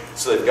heavier.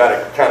 So they've got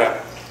to kind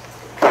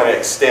of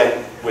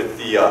extend with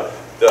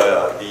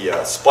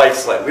the spike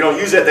sled. We don't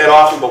use it that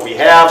often, but we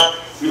have.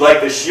 We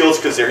like the shields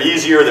because they're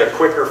easier, they're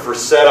quicker for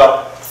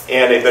setup,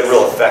 and they've been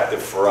real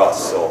effective for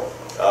us. So,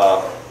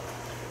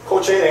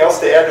 Coach, anything else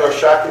to add to our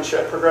shock and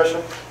shed progression?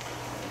 I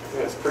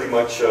think that's pretty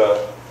much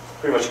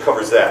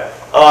covers that.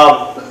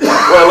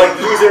 What I'd like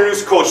to do is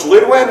introduce Coach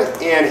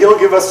Lidwin, and he'll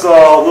give us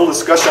a little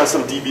discussion on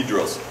some DB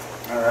drills.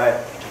 All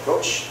right,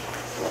 Coach.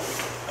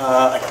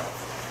 All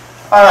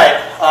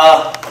right,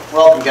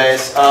 welcome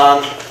guys.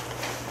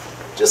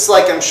 Just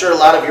like I'm sure a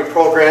lot of your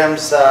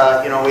programs,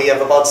 we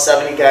have about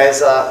 70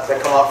 guys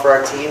that come up for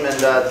our team, and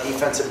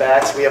defensive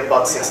backs, we have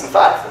about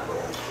 65.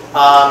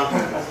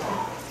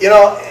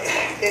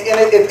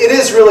 It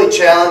is really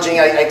challenging.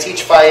 I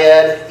teach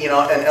Phi-Ed, in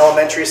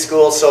elementary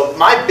school, so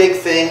my big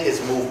thing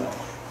is movement,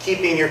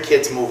 keeping your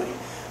kids moving.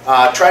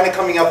 Trying to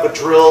coming up with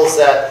drills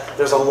that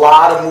there's a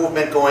lot of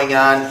movement going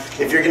on.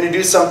 If you're going to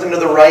do something to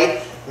the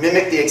right,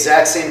 mimic the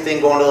exact same thing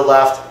going to the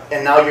left,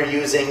 and now you're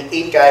using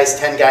 8 guys,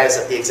 10 guys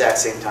at the exact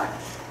same time.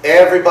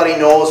 Everybody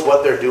knows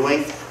what they're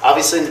doing.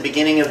 Obviously, in the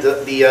beginning of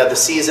the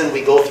season,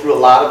 we go through a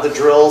lot of the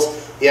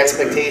drills, the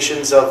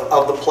expectations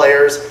of the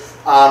players.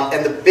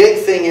 And the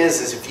big thing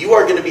is if you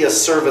are going to be a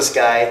service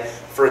guy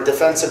for a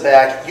defensive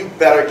back, you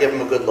better give them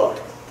a good look.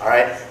 All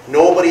right?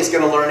 Nobody's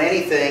going to learn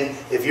anything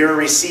if you're a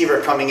receiver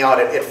coming out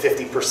at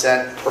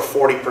 50% or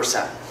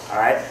 40%. All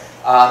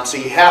right? So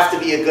you have to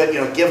be a good,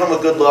 give them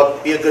a good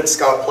look, be a good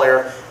scout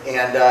player,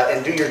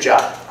 and do your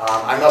job.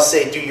 I must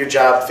say, do your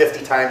job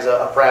 50 times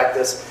a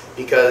practice,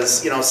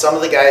 because some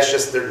of the guys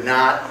just they're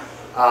not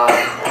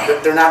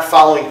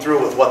following through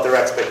with what their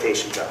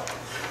expectations are.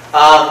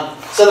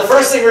 So the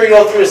first thing we're going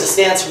to go through is the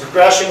stance and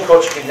progression.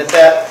 Coach, you can hit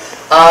that.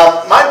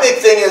 My big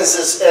thing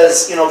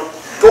is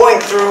going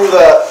through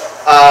the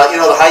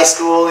high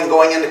school and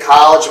going into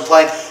college and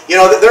playing.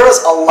 There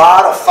was a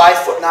lot of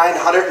 5'9",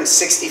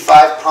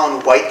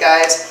 165-pound white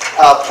guys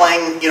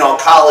playing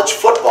college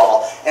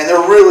football, and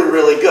they're really,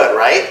 really good,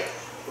 right?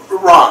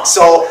 Wrong.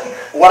 So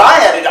what I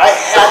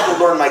had to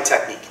learn my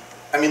technique.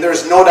 I mean,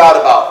 there's no doubt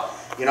about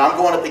it. I'm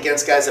going up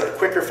against guys that are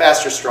quicker,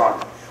 faster,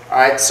 stronger. All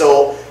right,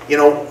 so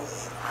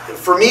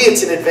for me,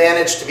 it's an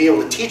advantage to be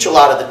able to teach a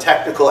lot of the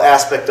technical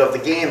aspect of the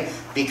game,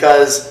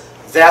 because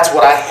that's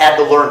what I had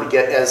to learn to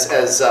get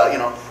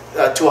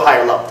to a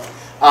higher level.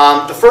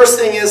 The first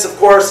thing is, of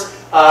course,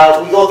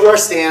 we go through our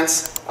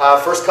stance.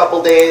 First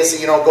couple days,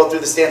 go through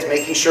the stance,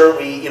 making sure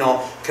we,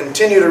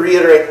 continue to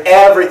reiterate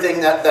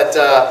everything that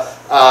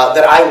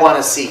I want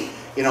to see.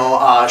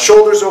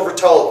 Shoulders over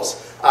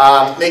toes,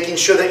 making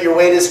sure that your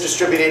weight is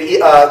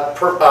distributed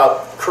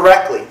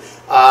correctly,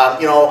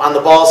 on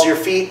the balls of your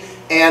feet,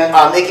 and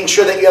making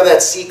sure that you have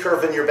that C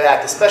curve in your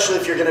back, especially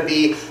if you're going to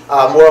be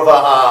more of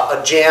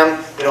a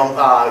jam,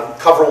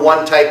 cover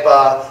one type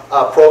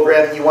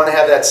program. You want to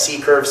have that C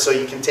curve so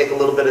you can take a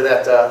little bit of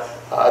that,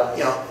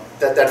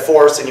 that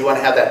force, and you want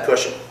to have that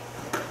cushion.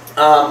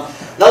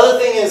 Another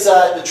thing is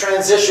the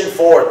transition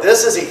forward.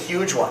 This is a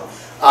huge one.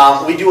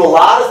 We do a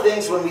lot of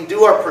things when we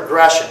do our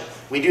progression.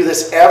 We do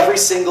this every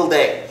single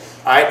day.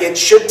 All right, it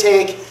should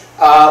take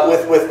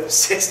with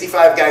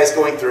 65 guys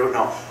going through.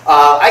 No,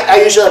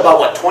 I usually have about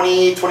what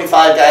 20,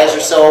 25 guys or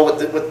so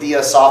with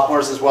the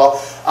sophomores as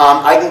well.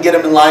 I can get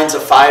them in lines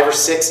of 5 or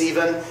 6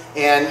 even,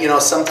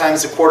 and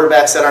sometimes the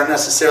quarterbacks that aren't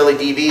necessarily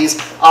DBs,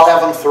 I'll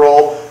have them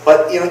throw.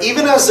 But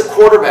even as the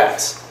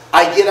quarterbacks,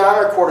 I get on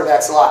our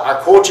quarterbacks a lot.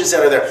 Our coaches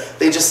that are there,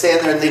 they just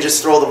stand there and they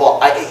just throw the ball.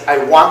 I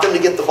want them to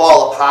get the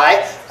ball up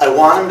high. I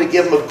want them to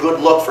give them a good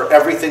look for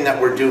everything that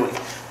we're doing.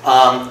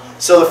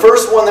 So the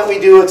first one that we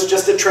do, it's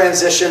just a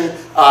transition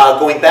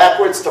going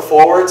backwards to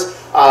forwards,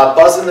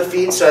 buzzing the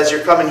feet. So as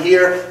you're coming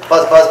here,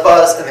 buzz, buzz,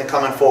 buzz, and then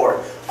coming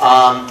forward.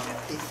 I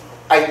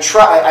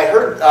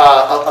heard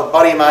a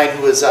buddy of mine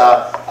who was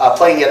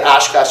playing at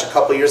Oshkosh a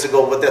couple years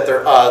ago, but that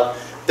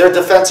their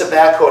defensive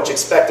back coach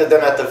expected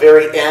them at the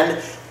very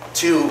end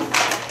to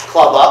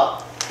club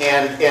up,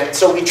 and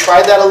so we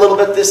tried that a little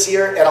bit this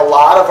year, and a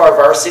lot of our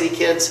varsity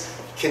kids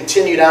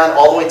continued on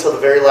all the way until the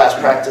very last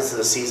practice of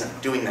the season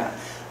doing that.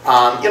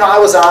 I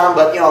was on them,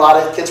 but a lot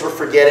of kids were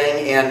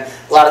forgetting, and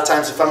a lot of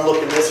times if I'm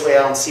looking this way,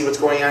 I don't see what's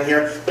going on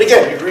here. But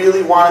again, you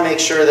really want to make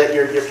sure that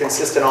you're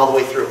consistent all the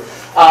way through.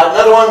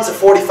 Another one's a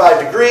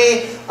 45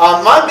 degree.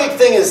 My big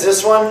thing is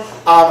this one,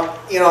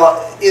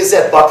 is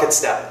that bucket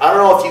step. I don't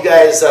know if you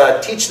guys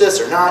teach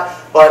this or not,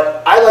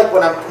 but I like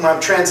when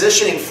I'm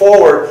transitioning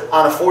forward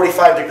on a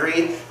 45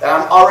 degree, that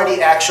I'm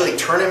already actually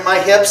turning my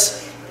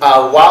hips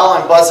while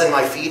I'm buzzing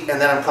my feet, and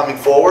then I'm coming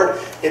forward.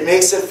 It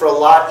makes it for a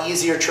lot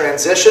easier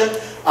transition,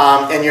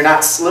 and you're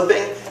not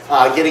slipping,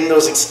 getting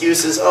those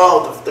excuses,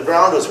 oh, the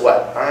ground was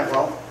wet. All right,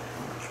 well,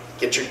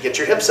 get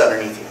your hips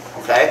underneath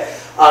you, okay?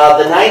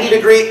 The 90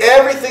 degree,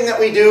 everything that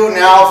we do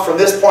now from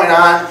this point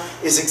on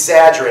is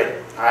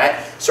exaggerated, all right?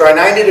 So our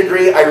 90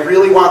 degree, I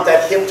really want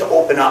that hip to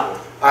open up,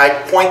 all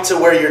right? Point to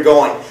where you're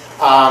going.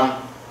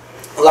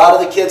 A lot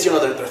of the kids,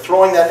 they're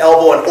throwing that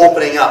elbow and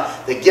opening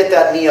up. They get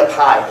that knee up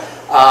high.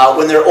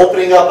 When they're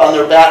opening up on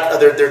their back,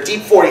 their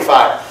deep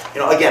 45,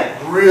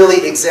 again,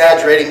 really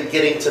exaggerating,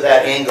 getting to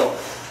that angle.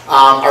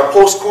 Our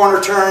post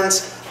corner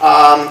turns,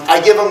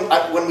 I give them,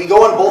 when we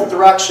go in both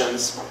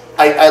directions,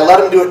 I let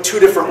them do it 2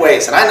 different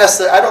ways, and I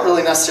don't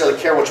really necessarily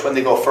care which one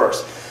they go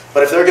first.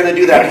 But if they're going to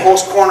do that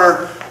post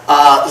corner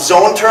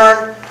zone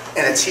turn,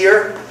 and it's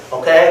here,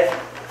 okay,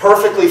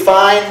 perfectly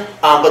fine.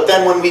 But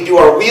then when we do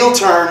our wheel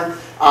turn,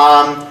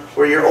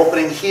 where you're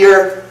opening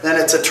here, then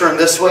it's a turn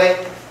this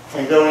way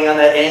and going on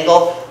that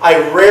angle. I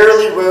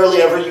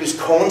rarely ever use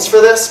cones for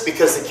this,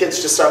 because the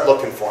kids just start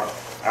looking for them.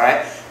 All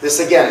right. This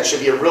again, it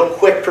should be a real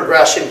quick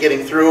progression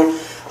getting through.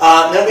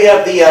 Then we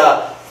have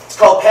the it's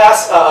called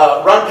pass,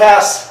 run,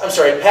 pass.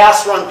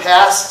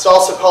 It's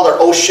also called our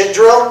oh shit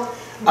drill,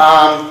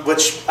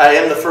 which I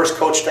am the first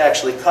coach to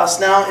actually cuss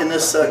now in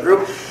this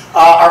group.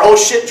 Our oh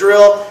shit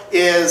drill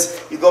is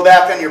you go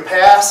back on your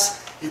pass,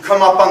 you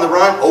come up on the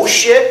run, oh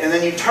shit, and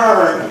then you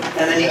turn,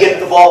 and then you get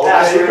the ball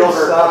passed right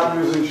over. Stop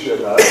using shit.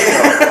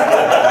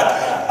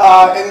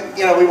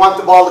 And we want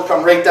the ball to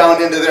come right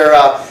down into their,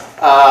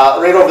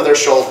 right over their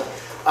shoulder.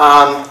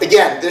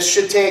 Again, this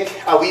should take,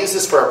 we use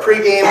this for our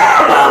pregame.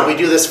 We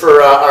do this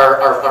for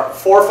our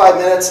 4 or 5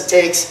 minutes it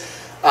takes.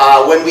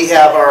 When we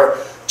have our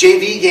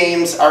JV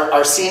games,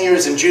 our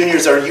seniors and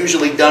juniors are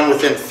usually done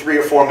within 3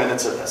 or 4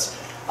 minutes of this.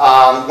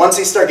 Once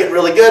they start getting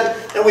really good,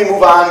 then we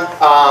move on,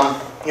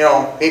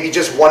 maybe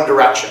just one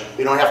direction.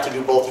 We don't have to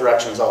do both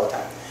directions all the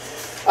time.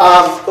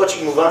 Coach,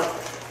 you can move on.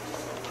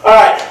 All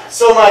right,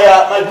 so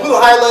my blue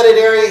highlighted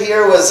area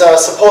here was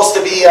supposed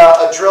to be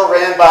a drill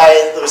ran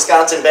by the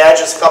Wisconsin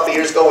Badgers a couple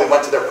years ago. We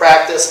went to their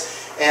practice,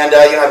 and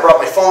I brought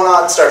my phone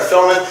out and started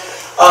filming.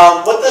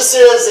 What this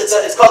is,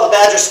 it's called the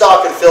Badger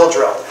Stalk and Fill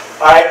drill.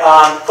 All right,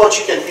 Coach,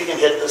 you can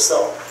hit this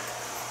though.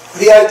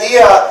 The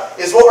idea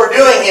is what we're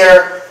doing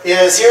here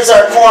is here's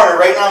our corner.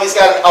 Right now he's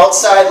got an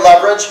outside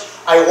leverage.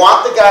 I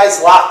want the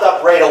guys locked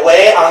up right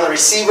away on the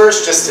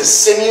receivers just to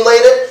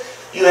simulate it.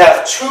 You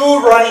have two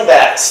running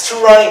backs,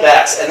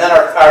 and then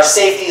our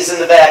safety is in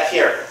the back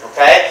here,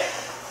 okay?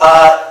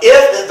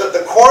 If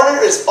the corner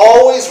is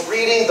always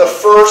reading the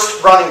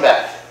first running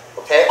back,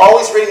 okay?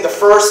 Always reading the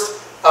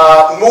first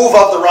move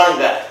of the running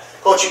back.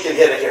 Coach, you can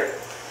hit it here.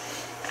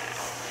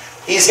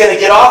 He's going to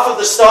get off of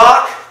the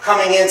stalk,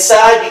 coming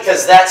inside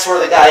because that's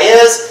where the guy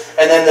is,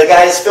 and then the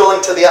guy is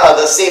filling to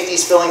the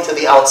safety's filling to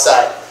the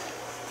outside.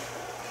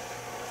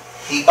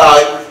 He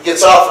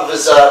gets off of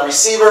his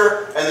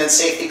receiver, and then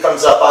safety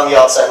comes up on the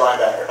outside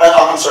linebacker.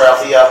 I'm sorry,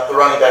 off the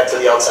running back to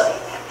the outside.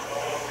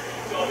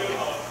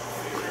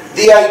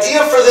 The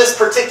idea for this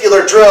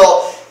particular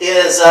drill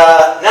is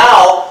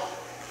now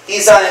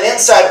he's on an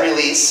inside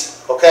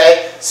release,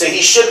 okay? So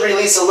he should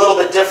release a little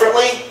bit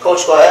differently.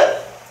 Coach, go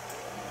ahead.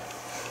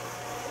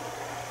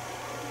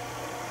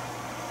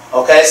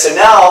 Okay, so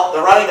now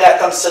the running back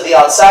comes to the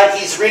outside.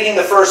 He's reading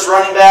the first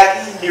running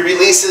back. He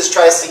releases,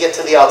 tries to get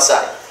to the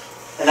outside.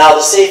 And now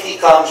the safety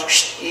comes.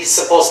 He's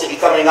supposed to be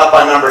coming up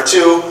on number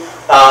 2.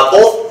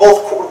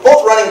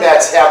 Both running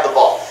backs have the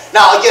ball.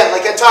 Now, again,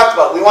 like I talked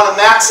about, we want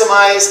to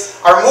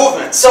maximize our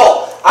movement.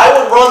 So I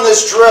would run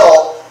this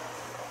drill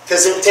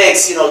because it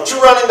takes,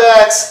 2 running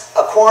backs,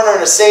 a corner,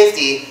 and a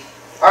safety.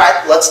 All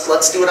right,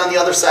 let's do it on the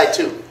other side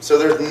too. So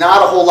there's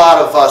not a whole lot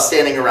of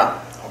standing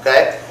around.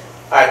 Okay.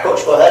 All right,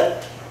 Coach, go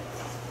ahead.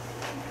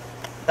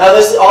 Now,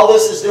 all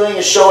this is doing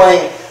is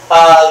showing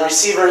the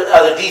receiver,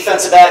 the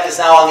defensive back is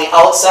now on the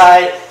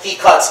outside. He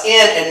cuts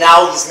in, and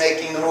now he's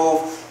making the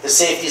move. The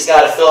safety's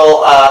got to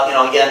fill,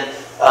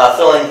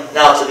 filling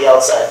now to the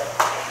outside.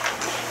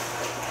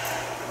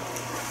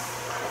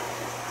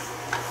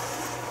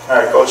 All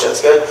right, Coach,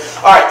 that's good.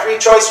 All right,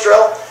 3-choice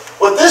drill.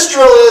 What this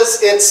drill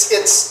is,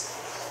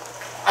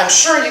 I'm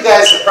sure you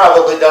guys have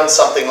probably done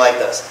something like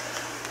this.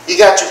 You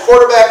got your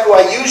quarterback, who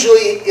I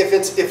usually, if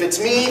it's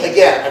me,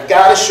 again, I've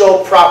got to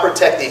show proper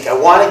technique. I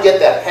want to get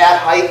that pad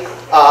height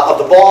of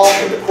the ball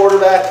with the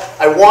quarterback.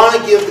 I want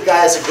to give the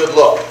guys a good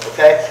look.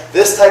 Okay,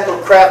 this type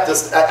of crap,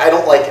 I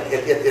don't like it.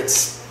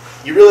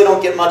 You really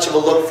don't get much of a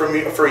look for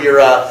your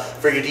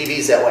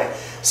DBs that way.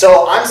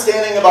 So I'm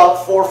standing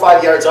about 4 or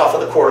 5 yards off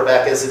of the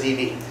quarterback as a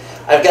DB.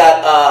 I've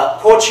got a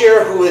coach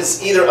here who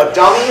is either a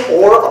dummy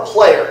or a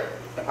player.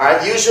 All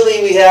right.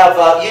 Usually we have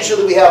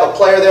a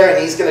player there,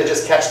 and he's going to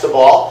just catch the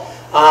ball.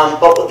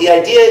 But the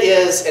idea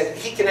is, and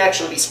he can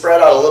actually be spread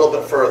out a little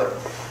bit further.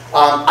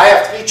 I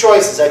have 3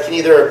 choices. I can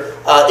either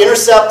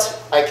intercept,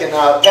 I can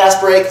pass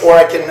break, or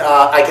I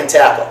can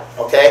tackle.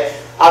 Okay.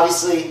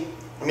 Obviously,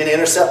 I'm going to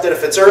intercept it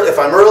if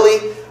I'm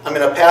early. I'm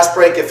going to pass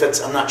break if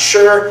I'm not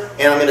sure,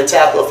 and I'm going to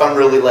tackle if I'm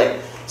really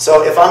late.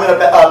 So if I'm going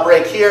to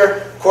break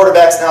here,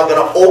 quarterback's now going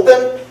to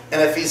open.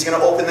 And if he's going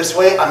to open this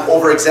way, I'm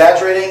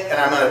over-exaggerating, and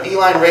I'm going to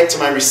beeline right to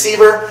my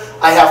receiver.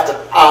 I have to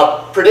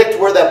predict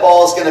where that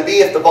ball is going to be.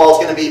 If the ball is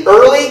going to be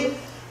early,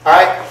 all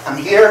right, I'm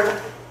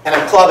here, and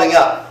I'm clubbing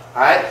up,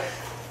 all right?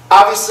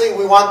 Obviously,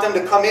 we want them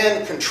to come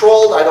in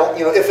controlled.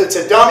 If it's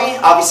a dummy,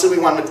 obviously we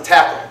want them to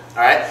tackle,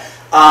 all right?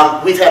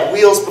 We've had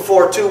wheels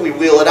before, too. We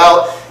wheel it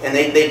out, and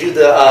they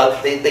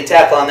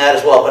tackle on that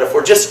as well. But if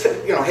we're just,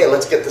 hey,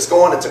 let's get this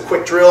going. It's a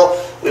quick drill.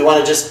 We want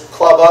to just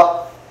club up.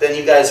 Then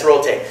you guys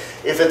rotate.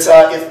 If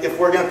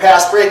we're going to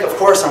pass break, of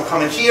course, I'm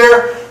coming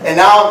here, and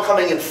now I'm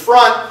coming in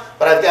front,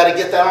 but I've got to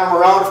get that arm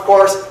around, of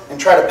course, and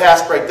try to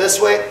pass break this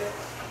way.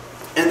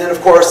 And then,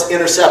 of course,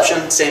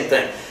 interception, same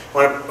thing. I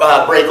want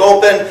to break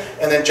open,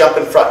 and then jump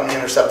in front and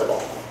intercept the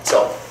ball.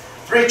 So,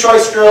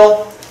 3-choice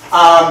drill.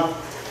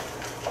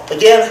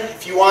 Again,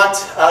 if you want,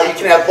 you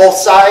can have both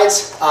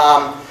sides.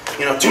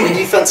 2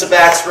 defensive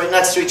backs right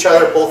next to each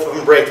other, both of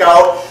them break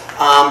out.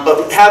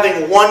 But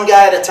having one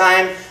guy at a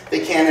time, they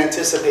can't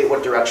anticipate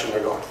what direction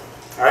they're going.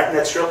 All right,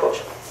 next drill,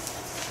 Coach.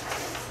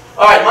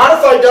 All right,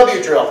 modified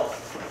W drill.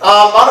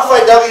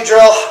 Modified W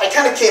drill, I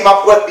kind of came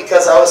up with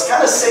because I was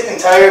kind of sick and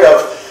tired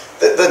of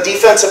the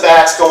defensive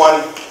backs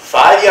going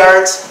 5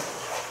 yards,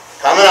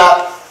 coming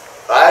up,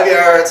 5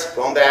 yards,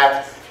 going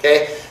back.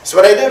 Okay, so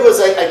what I did was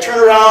I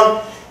turned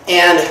around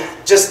and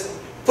just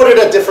put it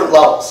at different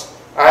levels.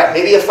 All right,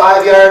 maybe a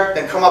 5 yard,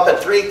 then come up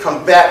at 3,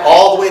 come back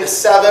all the way to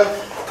 7,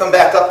 come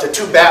back up to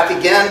 2, back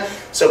again.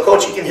 So,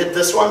 Coach, you can hit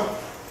this one.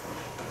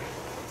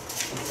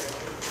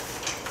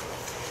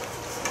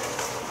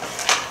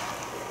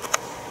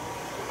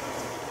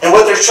 And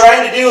what they're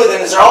trying to do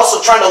then is they're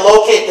also trying to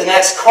locate the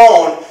next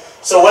cone.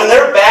 So when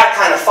they're back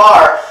kind of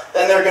far,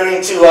 then they're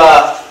going to,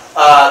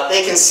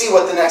 they can see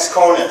what the next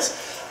cone is.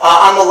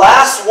 On the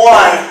last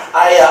one,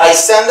 I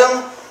send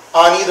them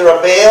on either a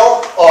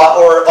bail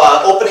or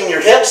opening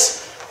your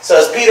hips. So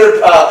as Peter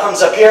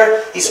comes up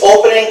here, he's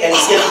opening and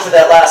he's getting to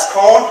that last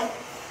cone.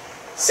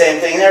 Same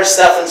thing there.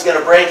 Stefan's going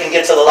to break and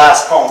get to the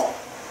last cone.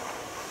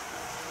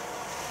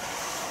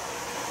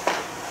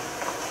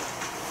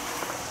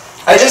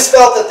 I just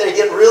felt that they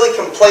get really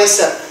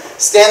complacent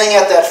standing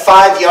at that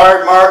 5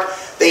 yard mark.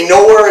 They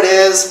know where it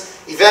is.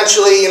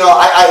 Eventually,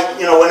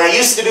 when I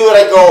used to do it,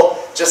 I'd go,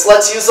 just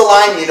let's use the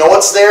line. You know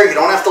it's there. You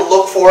don't have to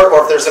look for it.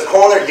 Or if there's a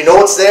cone there, you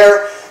know it's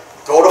there.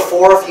 Go to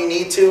 4 if you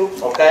need to.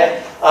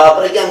 Okay.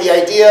 But again, the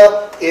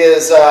idea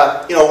is,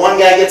 one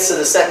guy gets to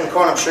the second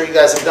cone. I'm sure you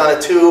guys have done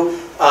it too.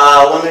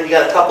 You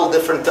got a couple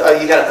different,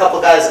 you got a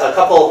couple guys, a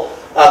couple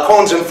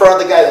cones in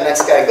front of the guy. The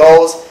next guy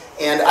goes,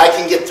 and I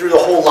can get through the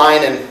whole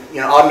line in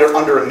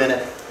under a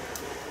minute.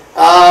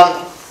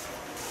 I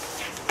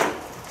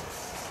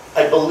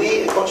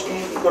believe, Coach, can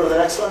you go to the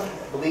next one?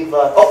 I believe,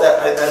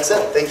 that's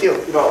it. Thank you.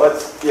 You know,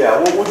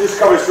 we'll just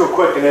cover this real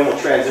quick and then we'll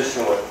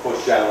transition to what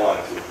Coach John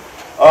wanted to.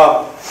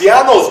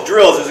 Beyond those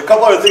drills, there's a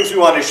couple other things we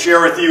want to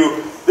share with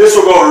you. This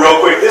will go over real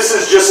quick. This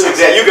is just an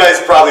example. You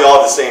guys probably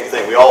all have the same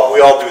thing. We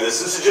all do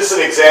this. This is just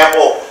an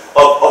example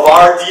of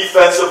our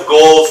defensive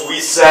goals we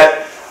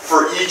set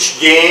for each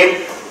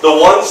game. The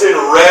ones in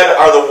red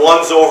are the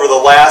ones over the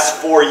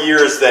last 4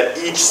 years that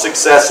each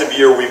successive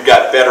year we've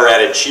got better at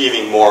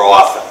achieving more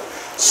often.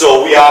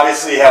 So we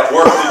obviously have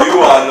work to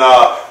do on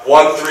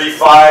 1, 3,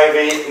 5,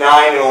 8,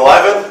 9, and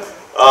 11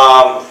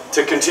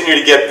 to continue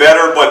to get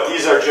better, but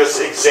these are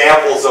just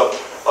examples of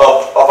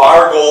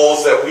our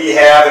goals that we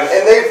have,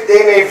 and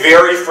they may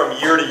vary from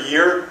year to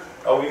year.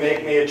 We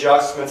make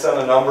adjustments on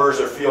the numbers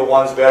or feel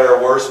one's better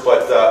or worse,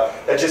 but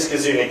that just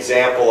gives you an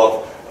example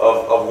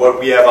of what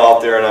we have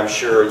out there, and I'm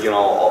sure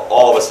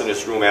all of us in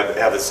this room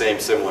have the same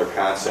similar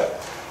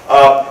concept.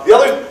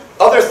 The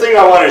other thing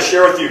I wanted to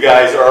share with you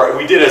guys, or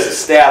we did as a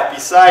staff,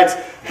 besides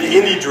the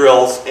indie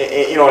drills,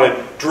 in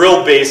a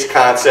drill-based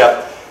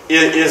concept,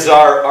 is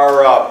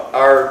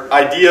our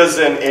ideas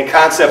and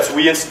concepts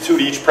we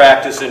institute each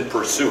practice in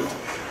pursuit.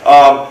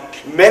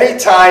 Many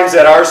times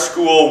at our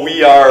school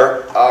we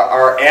are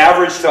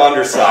average to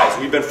undersized.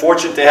 We've been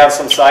fortunate to have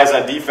some size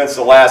on defense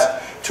the last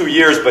 2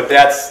 years, but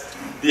that's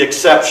the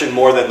exception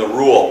more than the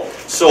rule.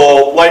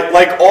 So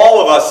like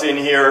all of us in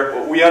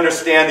here, we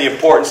understand the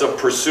importance of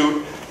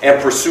pursuit and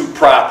pursuit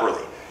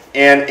properly.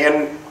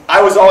 And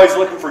I was always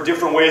looking for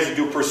different ways to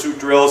do pursuit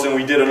drills, and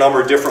we did a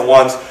number of different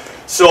ones.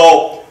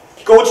 So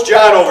Coach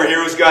John over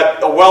here, who's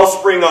got a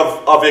wellspring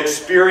of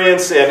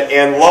experience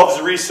and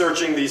loves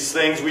researching these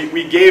things,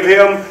 we gave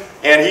him,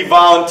 and he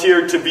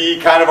volunteered to be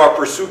kind of our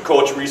pursuit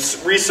coach. We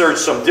researched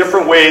some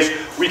different ways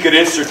we could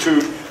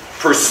institute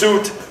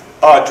pursuit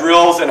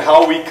drills and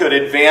how we could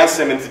advance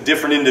them into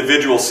different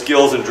individual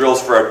skills and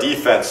drills for our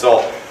defense.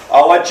 So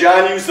I'll let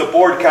John use the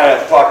board to kind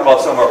of talk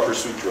about some of our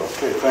pursuit drills.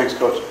 Okay, thanks,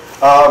 Coach.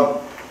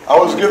 I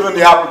was given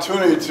the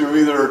opportunity to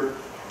either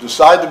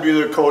decide to be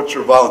the coach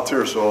or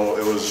volunteer, so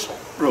it was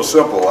real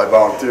simple. I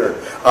volunteered.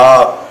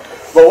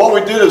 But what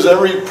we did is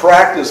every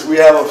practice we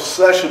have a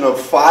session of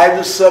 5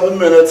 to 7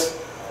 minutes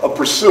of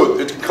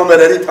pursuit. It can come at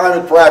any time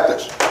in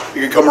practice.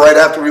 It can come right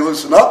after we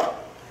loosen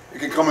up. It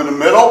can come in the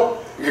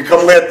middle. It can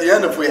come at the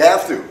end if we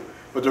have to.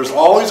 But there's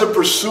always a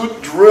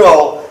pursuit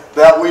drill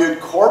that we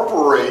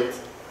incorporate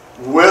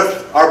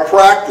with our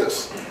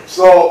practice.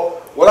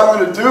 So what I'm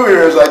going to do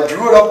here is I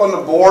drew it up on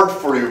the board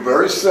for you.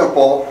 Very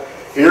simple.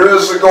 Here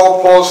is the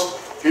goal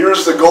post.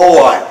 Here's the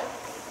goal line.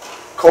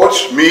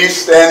 Coach, me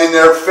standing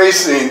there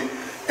facing,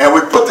 and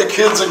we put the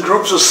kids in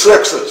groups of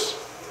 6s.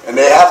 And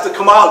they have to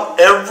come out.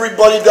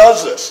 Everybody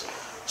does this.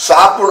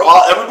 Soccer,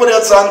 everybody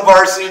that's on the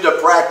varsity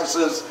that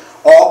practices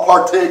all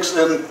partakes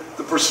in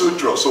the pursuit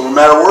drill. So no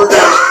matter where it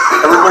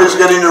is, everybody's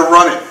getting their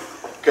running.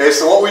 Okay,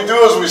 so what we do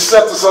is we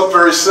set this up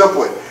very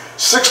simply.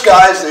 6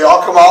 guys, they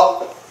all come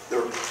out. They're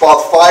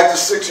about 5 to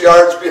 6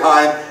 yards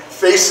behind,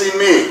 facing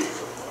me.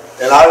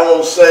 And I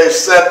will say,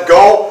 set,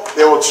 go.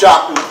 They will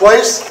chop in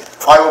place.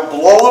 I will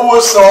blow the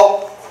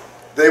whistle.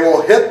 They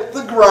will hit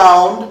the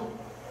ground.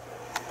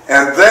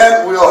 And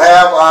then we'll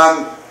have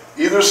on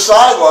either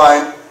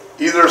sideline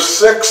either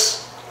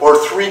 6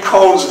 or 3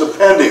 cones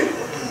depending.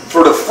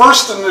 For the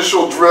first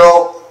initial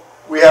drill,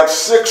 we have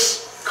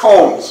 6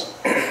 cones.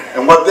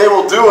 And what they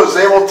will do is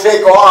they will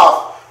take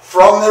off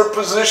from their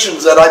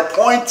positions that I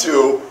point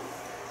to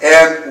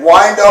and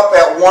wind up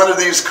at one of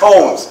these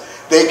cones.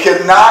 They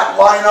cannot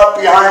line up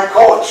behind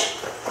coach.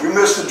 We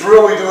miss the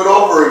drill, we do it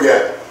over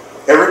again.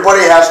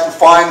 Everybody has to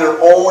find their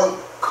own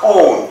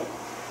cone.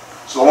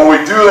 So when we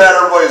do that,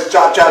 everybody's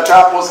chop, chop,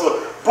 chop,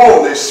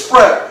 boom, they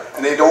sprint,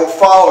 and they don't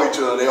follow each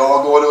other. They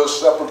all go to a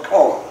separate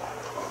cone,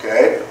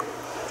 okay?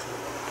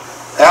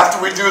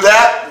 After we do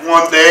that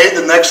one day,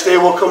 the next day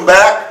we'll come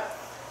back,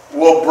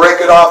 we'll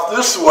break it off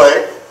this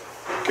way,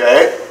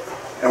 okay?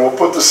 And we'll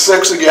put the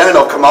 6 again, and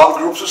they'll come out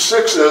in groups of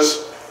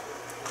 6s.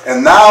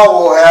 And now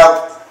we'll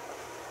have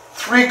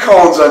 3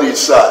 cones on each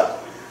side.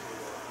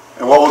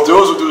 And what we'll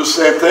do is we'll do the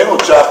same thing. We'll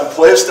chop in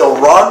place. They'll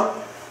run.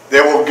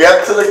 They will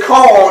get to the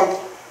cone.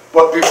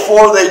 But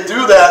before they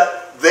do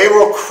that, they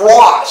will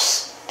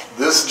cross.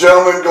 This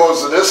gentleman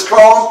goes to this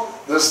cone,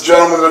 this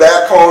gentleman to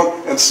that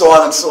cone, and so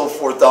on and so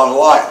forth down the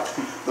line.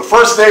 The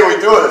first day we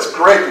do it, it's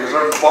great because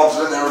everybody bumps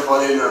into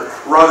everybody and they're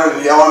running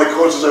and yelling, the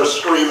coaches are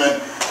screaming.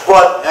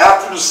 But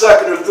after the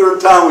second or third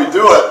time we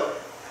do it,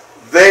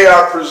 they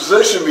are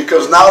positioned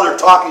because now they're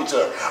talking to each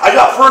other. I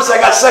got first,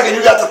 I got second,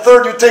 you got the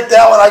third, you take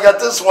that one, I got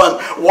this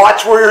one.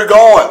 Watch where you're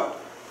going.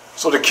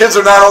 So the kids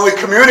are not only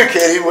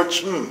communicating,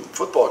 which,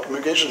 football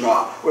communication,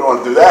 no, we don't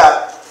want to do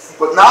that.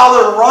 But now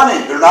they're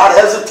running, they're not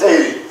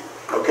hesitating,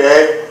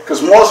 okay?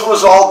 Because most of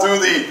us all do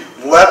the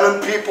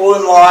 11 people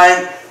in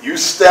line, you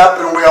step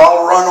and we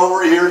all run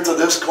over here to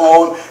this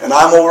cone, and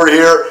I'm over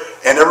here,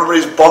 and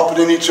everybody's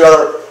bumping in each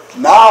other.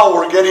 Now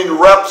we're getting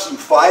reps in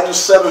 5 to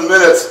 7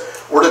 minutes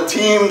where the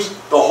teams,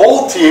 the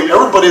whole team,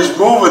 everybody's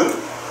moving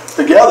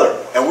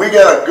together. And we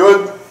get a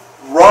good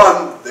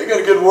run, they get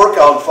a good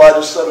workout in 5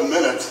 to 7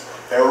 minutes.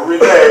 every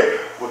day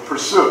with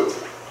pursuit.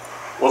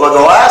 Well, then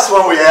the last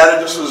one we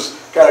added, this was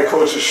kind of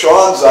Coach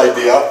Sean's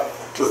idea.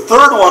 The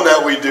third one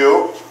that we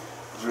do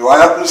is we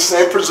line up in the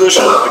same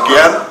position.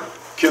 Again,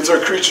 kids are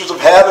creatures of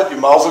habit. You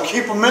might as well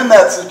keep them in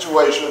that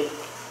situation.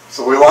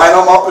 So we line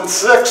them up in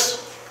 6.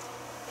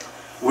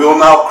 We will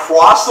now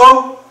cross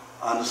them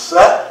on the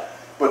set,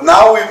 but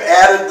now we've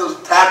added the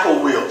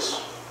tackle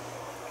wheels.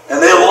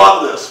 And they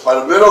love this. By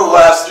the middle of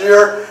last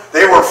year,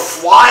 they were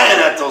flying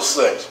at those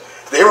things.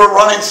 They were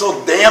running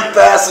so damn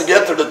fast to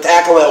get to the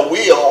tackle that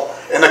wheel,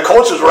 and the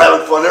coaches were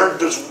having fun. They're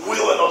just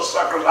wheeling those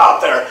suckers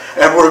out there,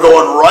 and we're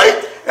going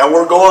right and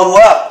we're going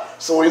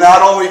left. So we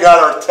not only got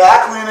our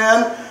tackling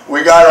in,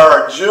 we got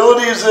our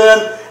agilities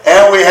in,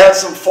 and we had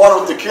some fun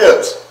with the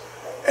kids.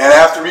 And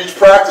after each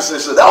practice, they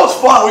said, "That was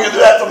fun. We can do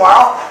that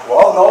tomorrow."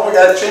 Well, no, we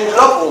got to change it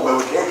up a little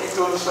bit. We can't keep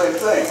doing the same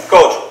thing.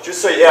 Coach,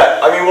 just so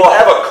we'll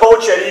have a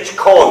coach at each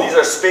cone. These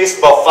are spaced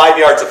about 5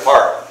 yards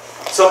apart.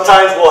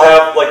 Sometimes we'll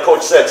have, like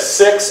Coach said,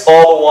 6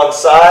 all to one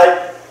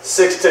side,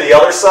 6 to the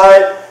other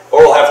side,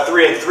 or we'll have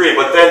 3 and 3.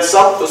 But then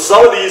some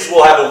of these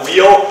will have a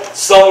wheel.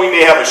 Some we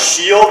may have a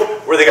shield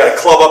where they got to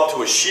club up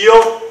to a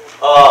shield.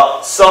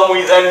 Some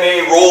we then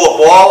may roll a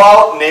ball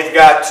out and they've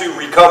got to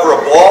recover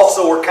a ball.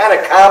 So we're kind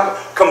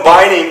of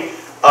combining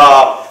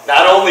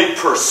not only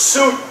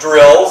pursuit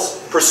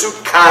drills,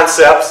 pursuit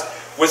concepts,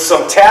 with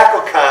some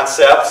tackle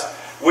concepts,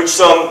 with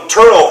some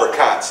turnover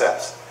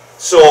concepts.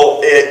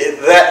 So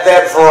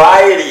that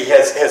variety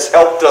has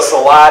helped us a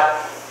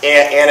lot,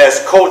 and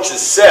as Coach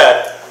has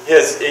said,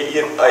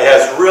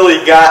 has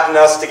really gotten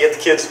us to get the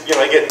kids,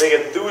 they get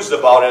enthused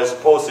about it as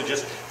opposed to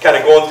just kind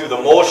of going through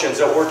the motions.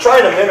 And we're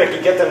trying to mimic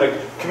and get them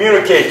to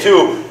communicate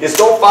too is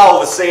don't follow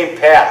the same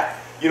path.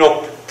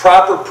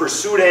 Proper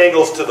pursuit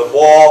angles to the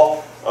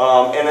ball,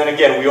 and then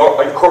again we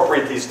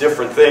incorporate these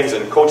different things,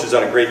 and Coach has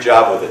done a great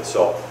job with it.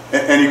 So.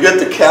 And you get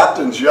the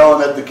captains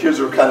yelling at the kids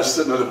who are kind of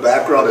sitting in the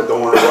background that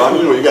don't want to run.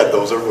 You got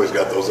those. Everybody's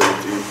got those on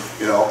the team.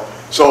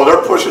 So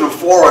they're pushing them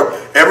forward.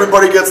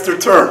 Everybody gets their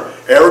turn.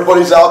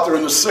 Everybody's out there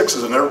in the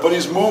 6s, and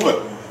everybody's moving.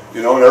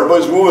 And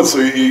everybody's moving, so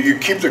you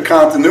keep the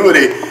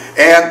continuity.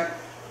 And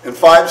in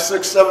 5,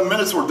 6, 7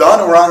 minutes, we're done,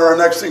 and we're on to our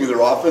next thing,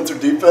 either offense or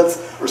defense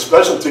or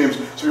special teams.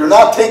 So you're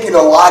not taking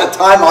a lot of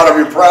time out of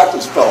your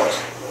practice,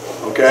 fellas.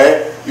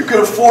 Okay? You can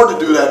afford to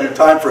do that in your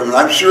time frame, and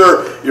I'm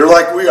sure you're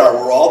like we are.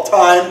 We're all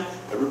time.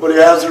 Everybody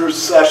has their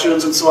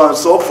sessions and so on and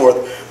so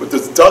forth, but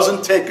this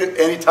doesn't take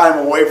any time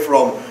away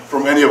from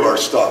any of our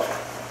stuff.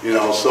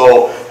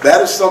 So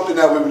that is something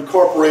that we've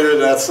incorporated,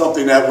 and that's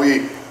something that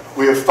we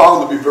have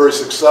found to be very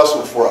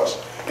successful for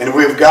us. And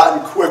we've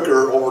gotten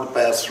quicker over the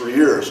past 3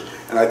 years.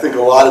 And I think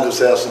a lot of this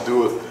has to do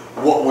with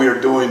what we are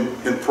doing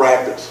in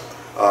practice.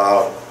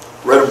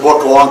 Read a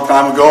book a long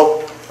time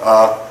ago.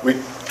 We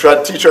try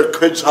to teach our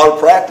kids how to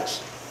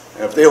practice.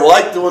 And if they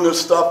like doing this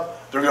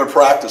stuff, they're going to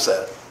practice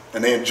at it.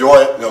 And they enjoy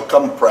it, and they'll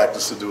come to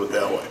practice to do it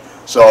that way.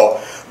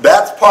 So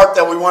that's part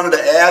that we wanted to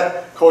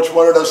add. Coach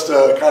wanted us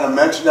to kind of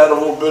mention that a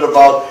little bit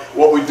about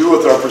what we do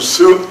with our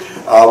pursuit.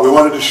 We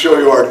wanted to show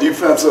you our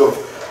defensive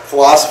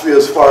philosophy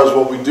as far as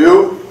what we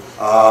do.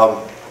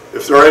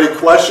 If there are any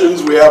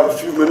questions, we have a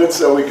few minutes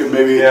that we can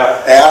maybe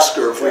ask,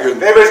 or if we can.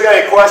 If anybody's got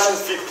any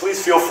questions,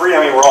 please feel free.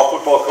 I mean, we're all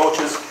football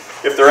coaches.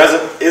 If there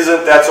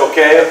isn't, that's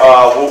okay.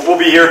 We'll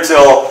be here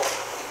till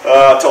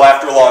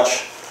after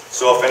lunch.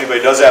 So if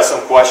anybody does have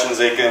some questions,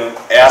 they can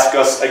ask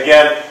us.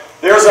 Again,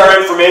 there's our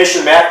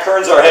information. Matt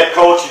Kern's our head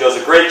coach. He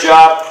does a great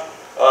job.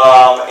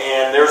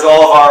 And there's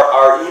all of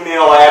our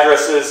email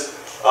addresses.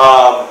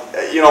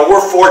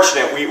 We're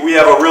fortunate. We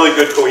have a really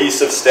good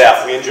cohesive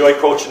staff. We enjoy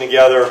coaching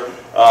together.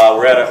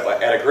 We're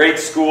at a great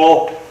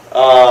school,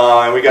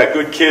 and we got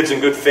good kids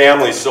and good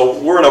families. So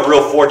we're in a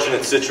real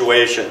fortunate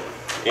situation.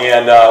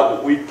 And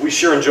we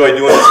sure enjoy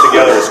doing this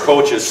together as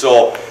coaches.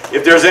 So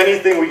if there's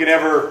anything we can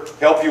ever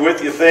help you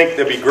with, you think,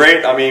 that'd be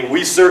great. I mean,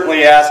 we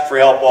certainly ask for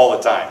help all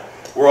the time.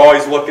 We're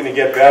always looking to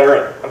get better.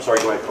 And I'm sorry,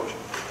 go ahead, Coach.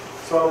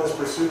 So on this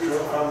pursuit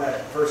drill, on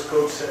that first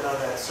coach sitting on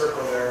that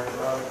circle there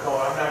around the cone,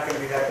 I'm not going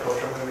to be that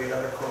coach. I'm going to be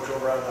another coach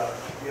over on the,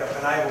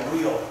 and I have a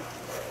wheel.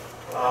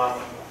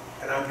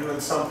 And I'm doing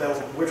something,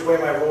 which way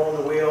am I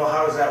rolling the wheel?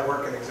 How is that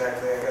working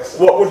exactly, I guess?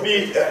 What would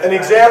be an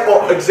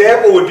example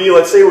would be,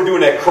 let's say we're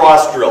doing that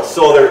cross drill.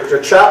 So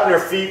they're chopping their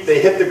feet,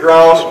 they hit the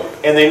ground,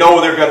 and they know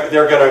they're going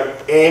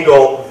to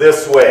angle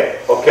this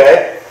way,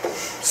 okay?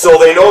 So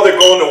they know they're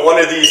going to one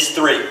of these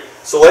 3.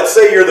 So let's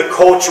say you're the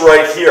coach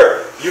right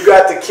here. You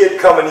got the kid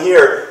coming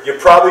here, you're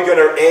probably going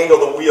to angle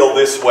the wheel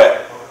this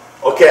way.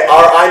 Okay,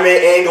 or I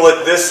may angle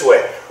it this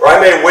way. Or I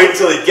may wait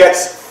till he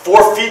gets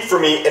 4 feet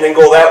from me and then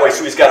go that way,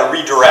 so he's got to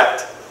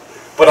redirect.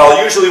 But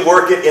I'll usually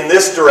work it in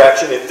this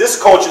direction. If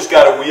this coach has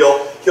got a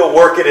wheel, he'll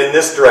work it in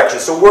this direction.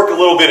 So work a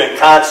little bit in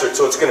concert,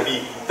 so it's going to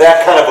be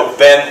that kind of a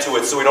bend to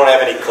it, so we don't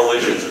have any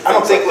collisions. I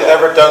don't think we've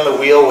ever done the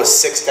wheel with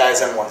 6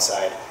 guys on one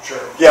side. Sure.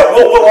 Yeah,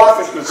 we'll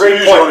often,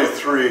 great point.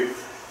 Usually 3.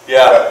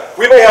 Yeah,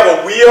 we may have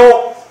a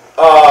wheel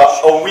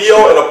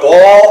and a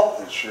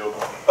ball, a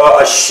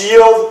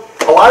shield.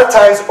 A lot of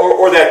times,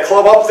 or that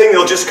club up thing,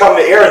 they'll just come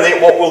to air,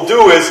 and what we'll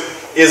do is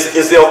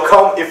is they'll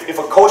come, if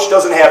a coach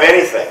doesn't have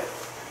anything,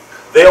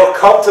 they'll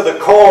come to the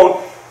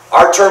cone.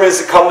 Our term is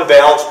to come to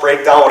balance,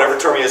 break down, whatever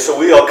term it is. So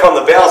we'll come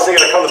to balance. They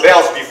got to come to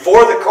balance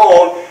before the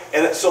cone,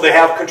 and so they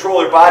have control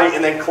of their body,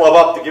 and then club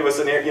up to give us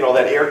an air,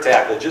 that air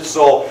tackle, just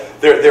so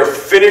they're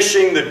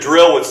finishing the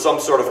drill with some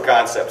sort of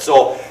concept.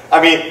 So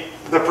I mean,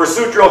 the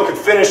pursuit drill could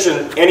finish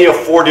in any of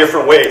 4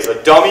 different ways: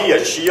 a dummy,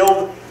 a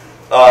shield,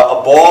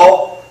 a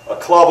ball, a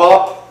club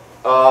up.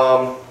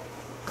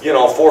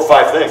 4 or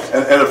 5 things.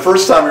 And the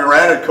first time we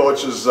ran it,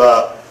 coaches,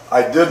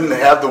 I didn't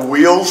have the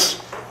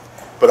wheels,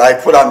 but I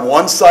put on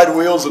one side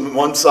wheels and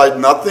one side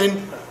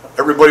nothing.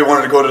 Everybody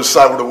wanted to go to the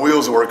side where the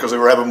wheels were because they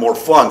were having more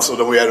fun, so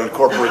then we had to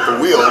incorporate the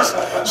wheels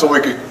so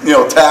we could,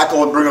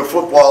 tackle and bring a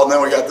football, and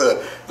then we got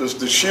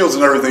the shields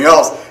and everything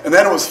else. And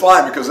then it was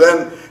fine because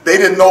then they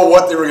didn't know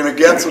what they were going to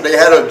get, so they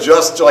had to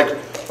adjust like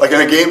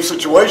in a game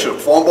situation.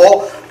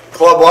 Fumble,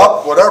 club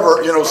up,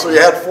 whatever, so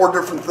you had 4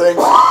 different things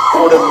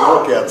for them to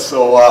look at.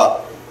 So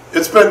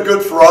it's been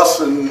good for us,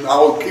 and I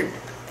will keep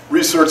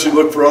researching,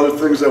 look for other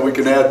things that we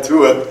can add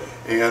to it,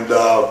 and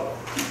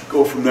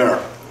go from there.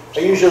 I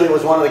usually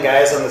was one of the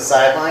guys on the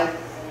sideline,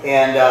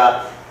 and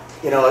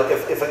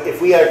if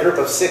we had a group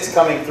of 6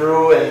 coming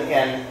through,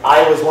 and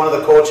I was one of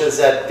the coaches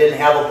that didn't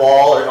have a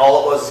ball, and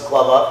all it was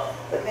club up,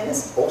 but man,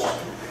 this is bullshit.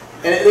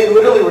 And they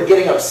literally were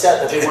getting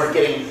upset that they weren't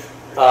getting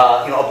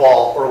a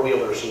ball or a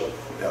wheel or a shield.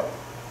 Yeah.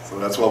 So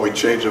that's why we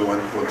changed it,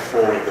 went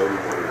full with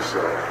everybody.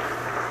 So,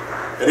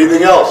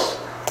 anything else?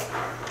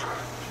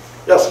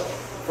 Yes.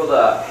 For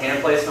the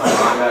hand placement on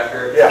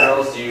linebacker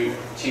drills, do you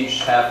teach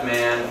half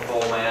man,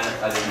 full man?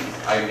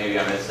 Maybe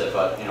I missed it,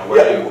 but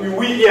where do you?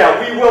 We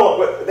will.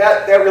 But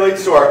that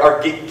relates to our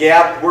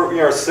gap.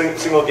 We're a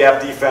single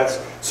gap defense.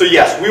 So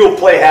yes, we will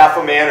play half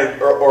a man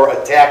or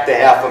attack to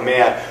half a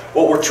man.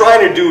 What we're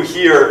trying to do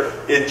here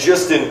is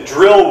just in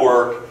drill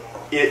work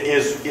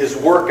is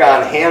work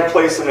on hand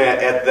placement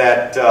at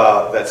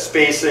that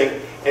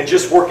spacing and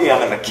just working on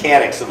the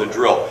mechanics of the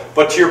drill.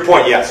 But to your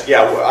point, yes,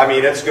 I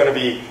mean it's going to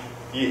be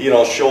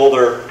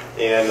shoulder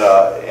and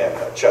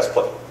chest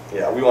play.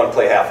 Yeah, we want to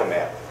play half a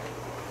man.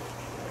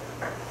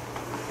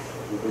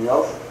 Anything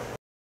else?